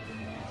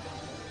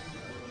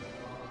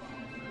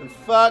 And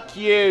fuck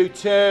you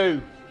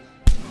too.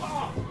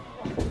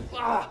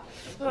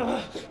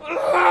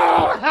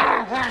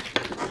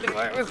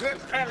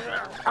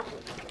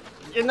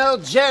 You know,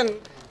 Jen,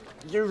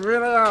 you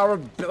really are a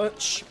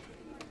bitch.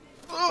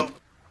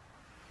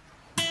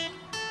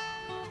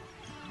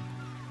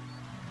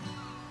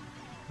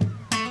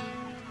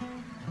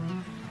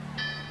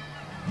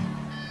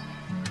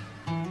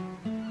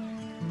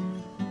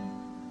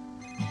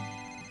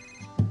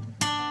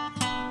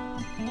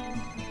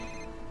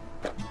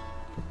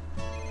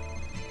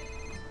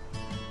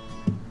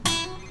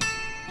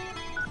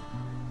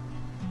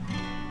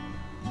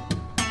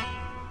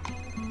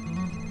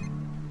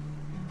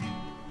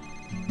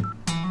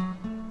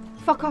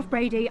 Fuck off,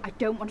 Brady. I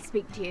don't want to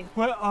speak to you.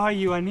 Where are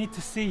you? I need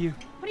to see you.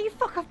 Why don't you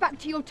fuck off back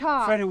to your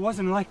tar? Fred, it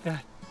wasn't like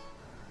that.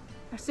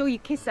 I saw you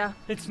kiss her.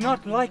 It's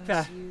not like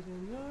that.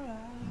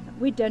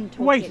 We're done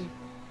talking. Wait,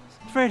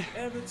 Fred,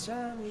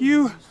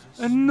 you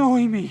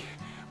annoy me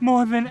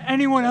more than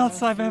anyone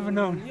else I've ever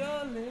known.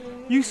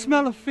 You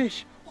smell of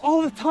fish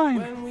all the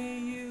time.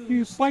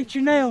 You bite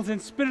your nails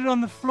and spit it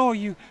on the floor.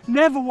 You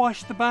never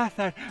wash the bath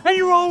out. And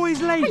you're always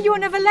late. Hey, you're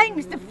never late,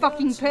 Mr.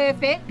 Fucking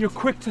Perfect. You're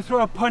quick to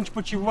throw a punch,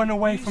 but you run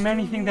away from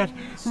anything that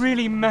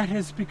really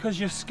matters because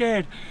you're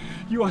scared.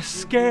 You are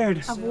scared.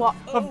 Of what?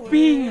 Of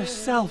being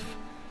yourself.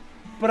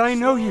 But I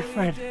know you,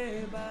 Fred.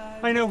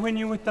 I know when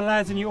you're with the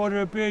lads and you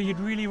order a beer, you'd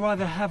really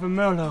rather have a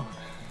Merlot.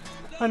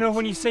 I know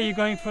when you say you're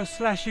going for a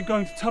slash, you're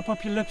going to top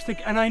up your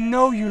lipstick, and I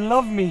know you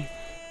love me.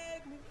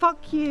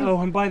 Fuck you.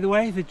 Oh, and by the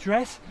way, the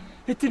dress,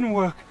 it didn't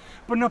work.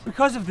 But not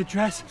because of the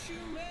dress,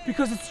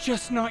 because it's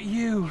just not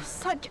you.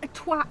 Such a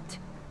twat.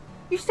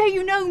 You say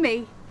you know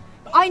me,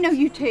 but I know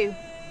you too.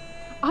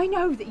 I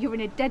know that you're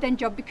in a dead-end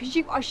job because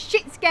you are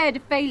shit scared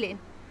of failing.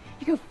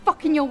 You go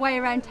fucking your way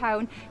around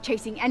town,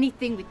 chasing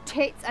anything with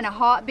tits and a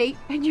heartbeat,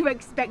 and you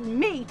expect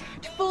me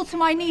to fall to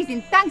my knees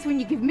in thanks when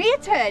you give me a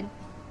turn.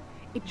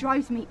 It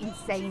drives me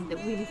insane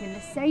that we live in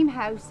the same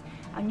house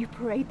and you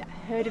parade that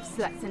herd of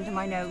sluts under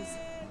my nose.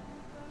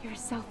 You're a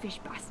selfish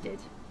bastard.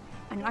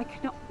 And I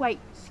cannot wait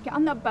to get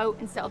on that boat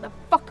and sail the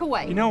fuck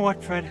away. You know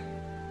what, Fred?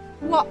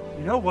 What?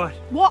 You know what?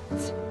 What?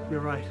 You're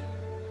right.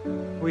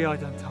 We are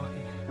done talking.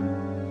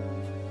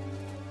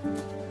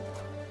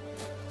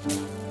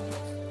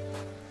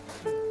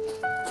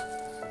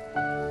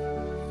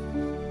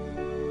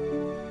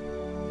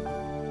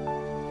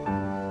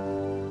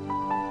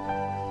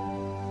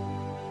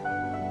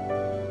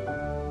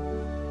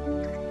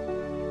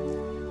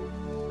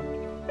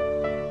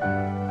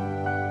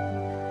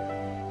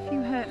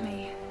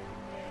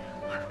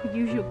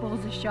 Use your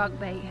balls as shark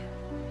bait.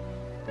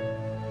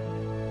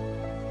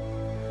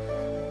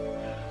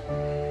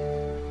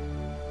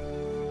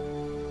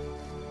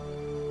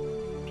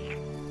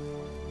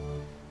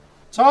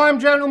 Time,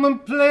 gentlemen,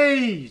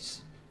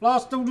 please.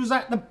 Last order's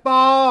at the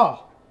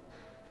bar.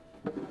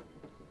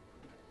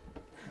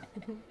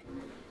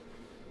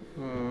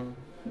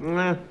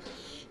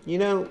 You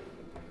know,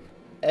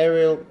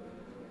 Ariel,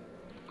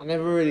 I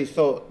never really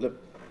thought that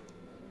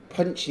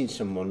punching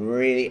someone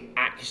really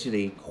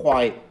actually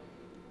quite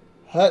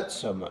hurt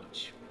so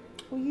much.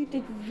 Well, you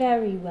did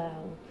very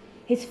well.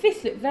 His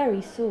fist looked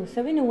very sore,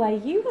 so in a way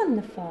you won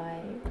the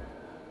fight.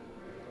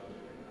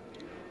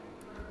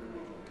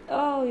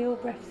 Oh, your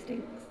breath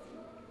stinks.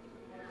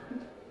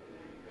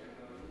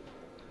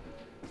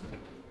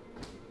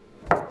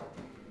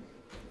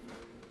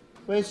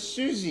 Where's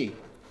Susie?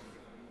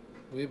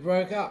 We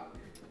broke up.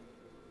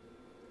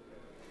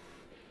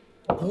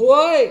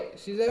 Wait!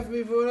 She left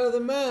me for another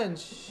man.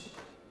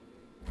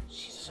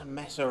 She doesn't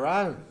mess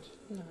around.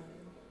 No.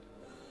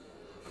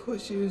 I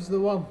thought she was the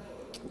one.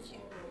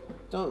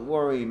 Don't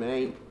worry,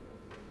 mate.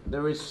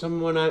 There is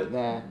someone out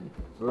there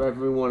for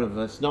every one of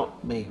us,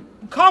 not me.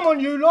 Come on,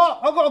 you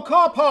lot! I've got a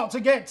car park to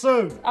get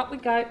to. Up we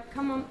go.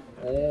 Come on.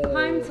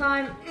 Home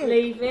time.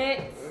 Leave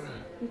it.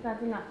 You've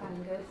had enough,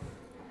 Angus.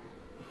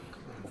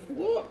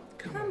 What?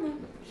 Come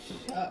on.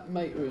 Shut up,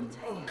 matron.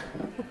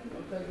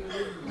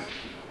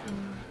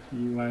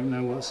 You won't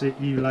know what's hit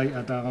you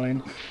later,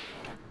 darling.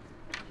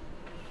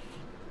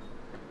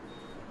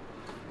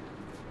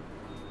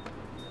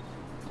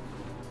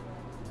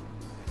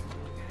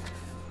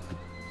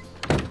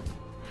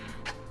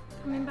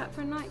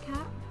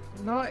 nightcap?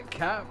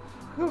 Nightcap?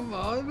 Come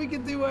on, we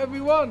can do whatever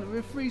we want.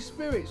 We're free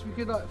spirits. We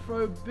could like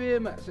throw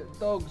beer mats at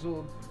dogs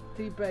or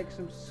teabag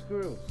some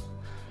squirrels.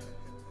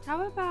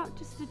 How about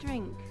just a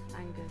drink,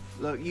 Angus?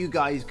 Look, you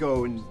guys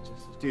go and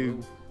do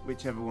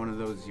whichever one of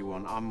those you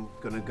want. I'm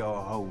gonna go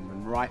home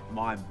and write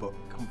my book.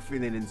 I'm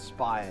feeling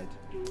inspired.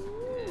 Good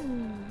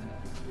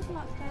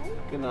luck, Dave.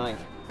 Good night.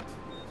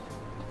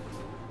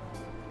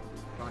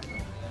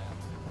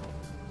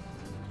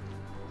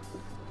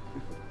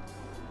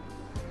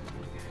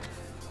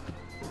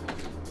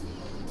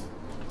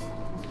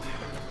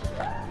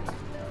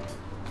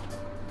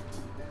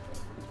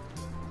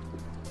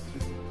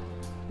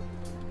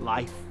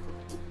 Life.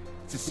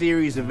 It's a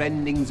series of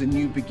endings and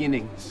new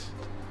beginnings.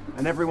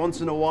 And every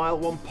once in a while,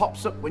 one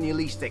pops up when you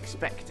least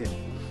expect it,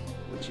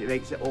 which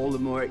makes it all the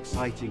more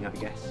exciting, I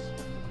guess.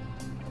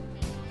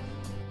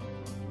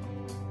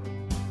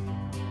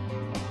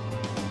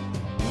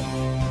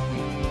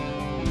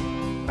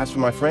 As for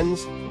my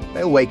friends,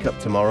 they'll wake up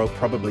tomorrow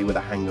probably with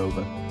a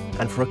hangover,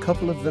 and for a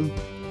couple of them,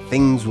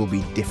 things will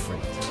be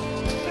different.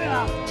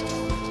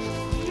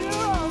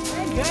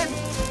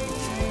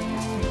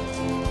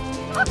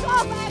 Fuck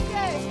off,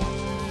 Angus!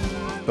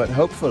 But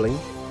hopefully,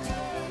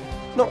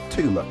 not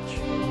too much.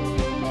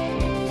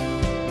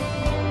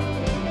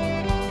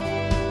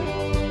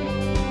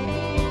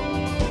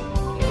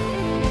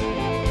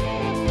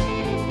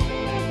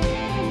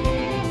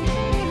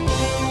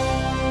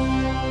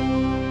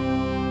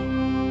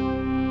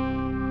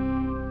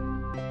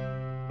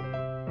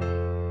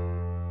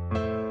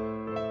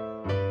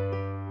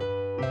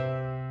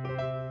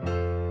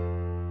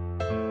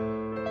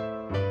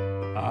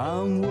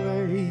 I'm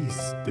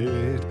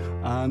wasted,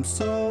 I'm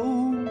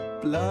so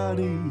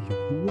bloody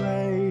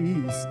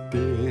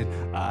wasted.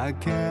 I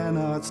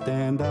cannot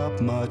stand up,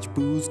 much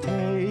booze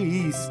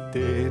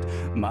tasted.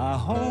 My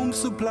home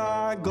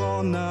supply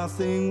gone,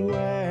 nothing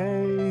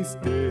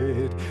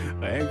wasted.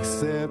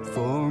 Except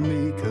for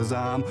me, 'cause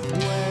I'm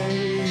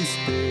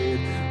wasted.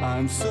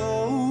 I'm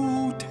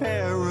so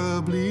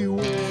terribly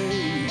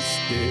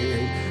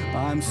wasted.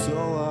 I'm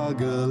so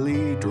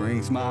ugly,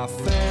 drinks my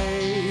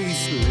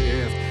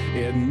facelift.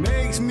 It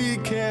makes me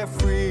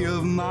carefree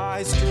of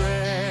my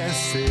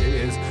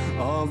stresses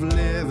of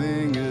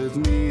living as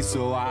me,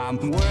 so I'm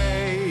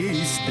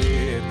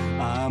wasted.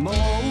 I'm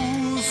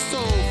oh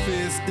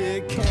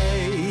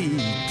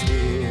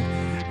sophisticated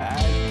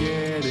at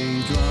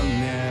getting drunk,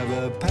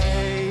 never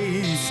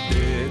paced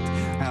it.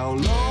 How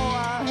low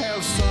I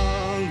have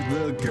sunk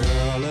the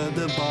girl at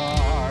the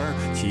bar.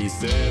 She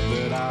said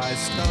that I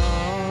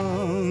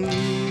stunk.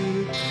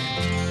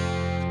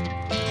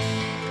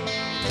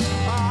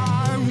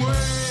 I'm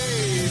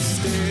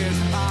wasted,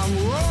 I'm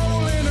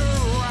rolling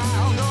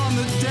around on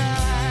the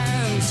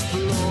dance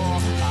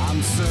floor.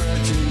 I'm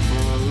searching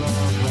for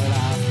love, but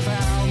I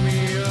found me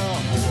a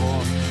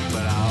whore.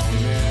 But I'll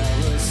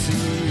never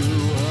see you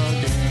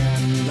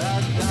again. Da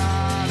da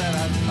da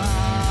da da.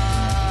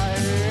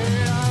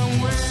 I'm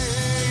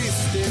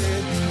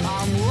wasted,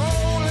 I'm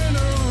rolling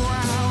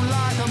around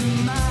like a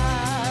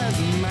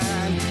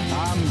madman.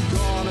 I'm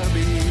gonna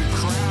be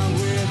crowned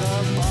with a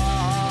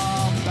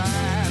bar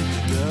band.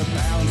 The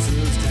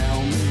bouncers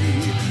tell me,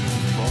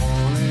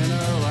 falling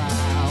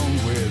around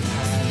with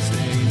hands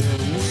stained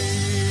and weak.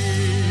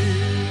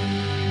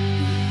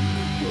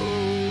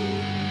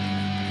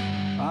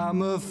 I'm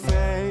a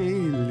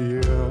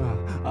failure,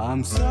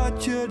 I'm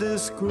such a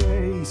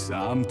disgrace.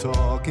 I'm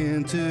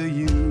talking to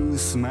you,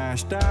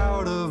 smashed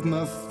out of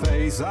my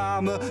face.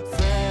 I'm a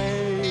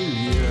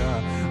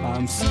failure,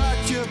 I'm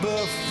such a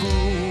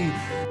buffoon.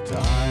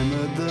 Time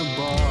at the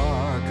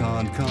bar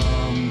can't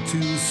come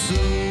too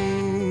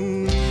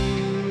soon.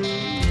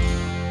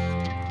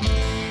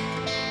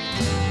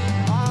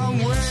 I'm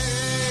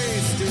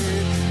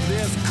wasted,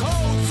 this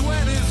cold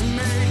sweat is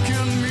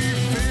making me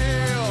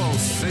feel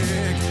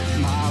sick.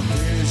 My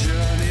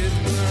vision is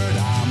blurred,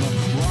 I'm a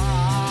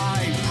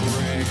right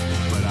prick,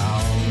 but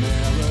I'll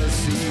never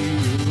see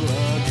you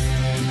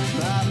again.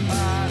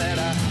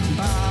 Ba-ba-da-da-bye.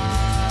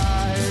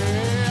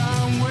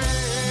 I'm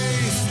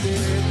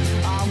wasted,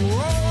 I'm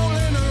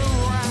rolling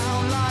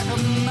around like a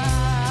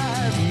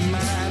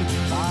madman.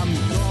 I'm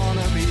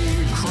gonna be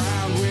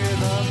crowned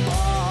with a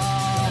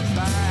bar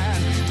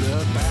band. The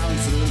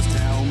bouncers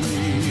tell me,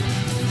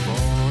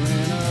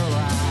 falling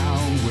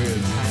around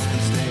with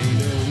hands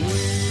stained and weak.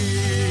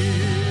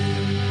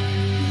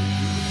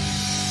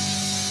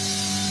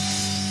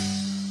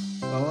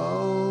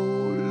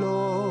 Oh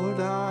Lord,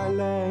 I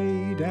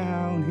lay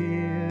down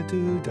here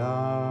to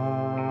die.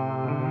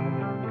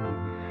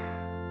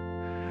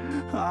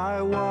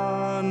 I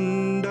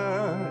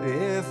wonder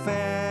if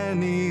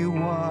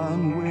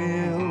anyone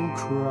will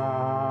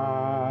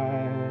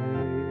cry.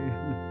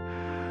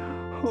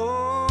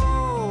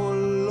 Oh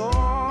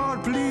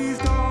Lord, please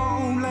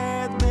don't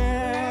let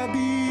there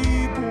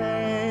be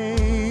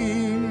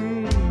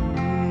pain.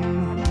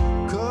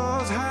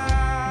 'Cause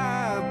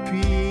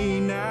happy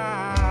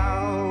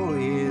now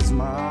is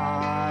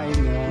my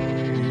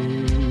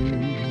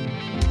name.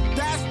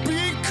 That's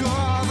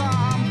because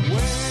I'm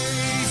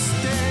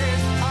wasted,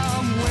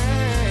 I'm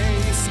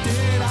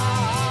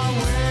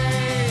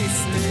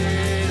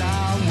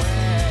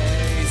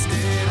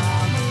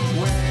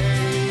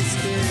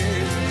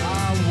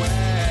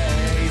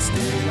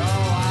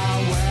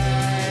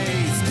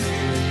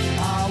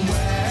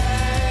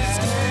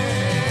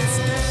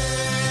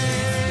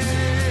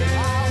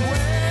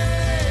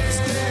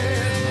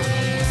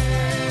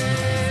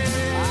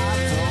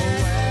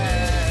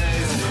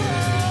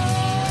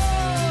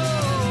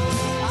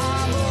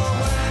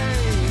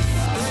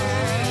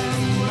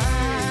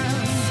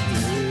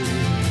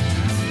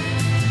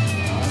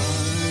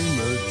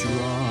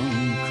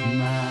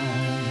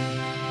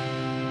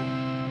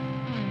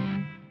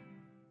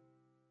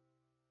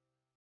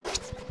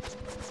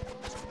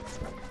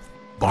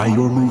Buy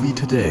your movie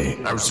today.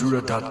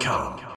 Arzura.com.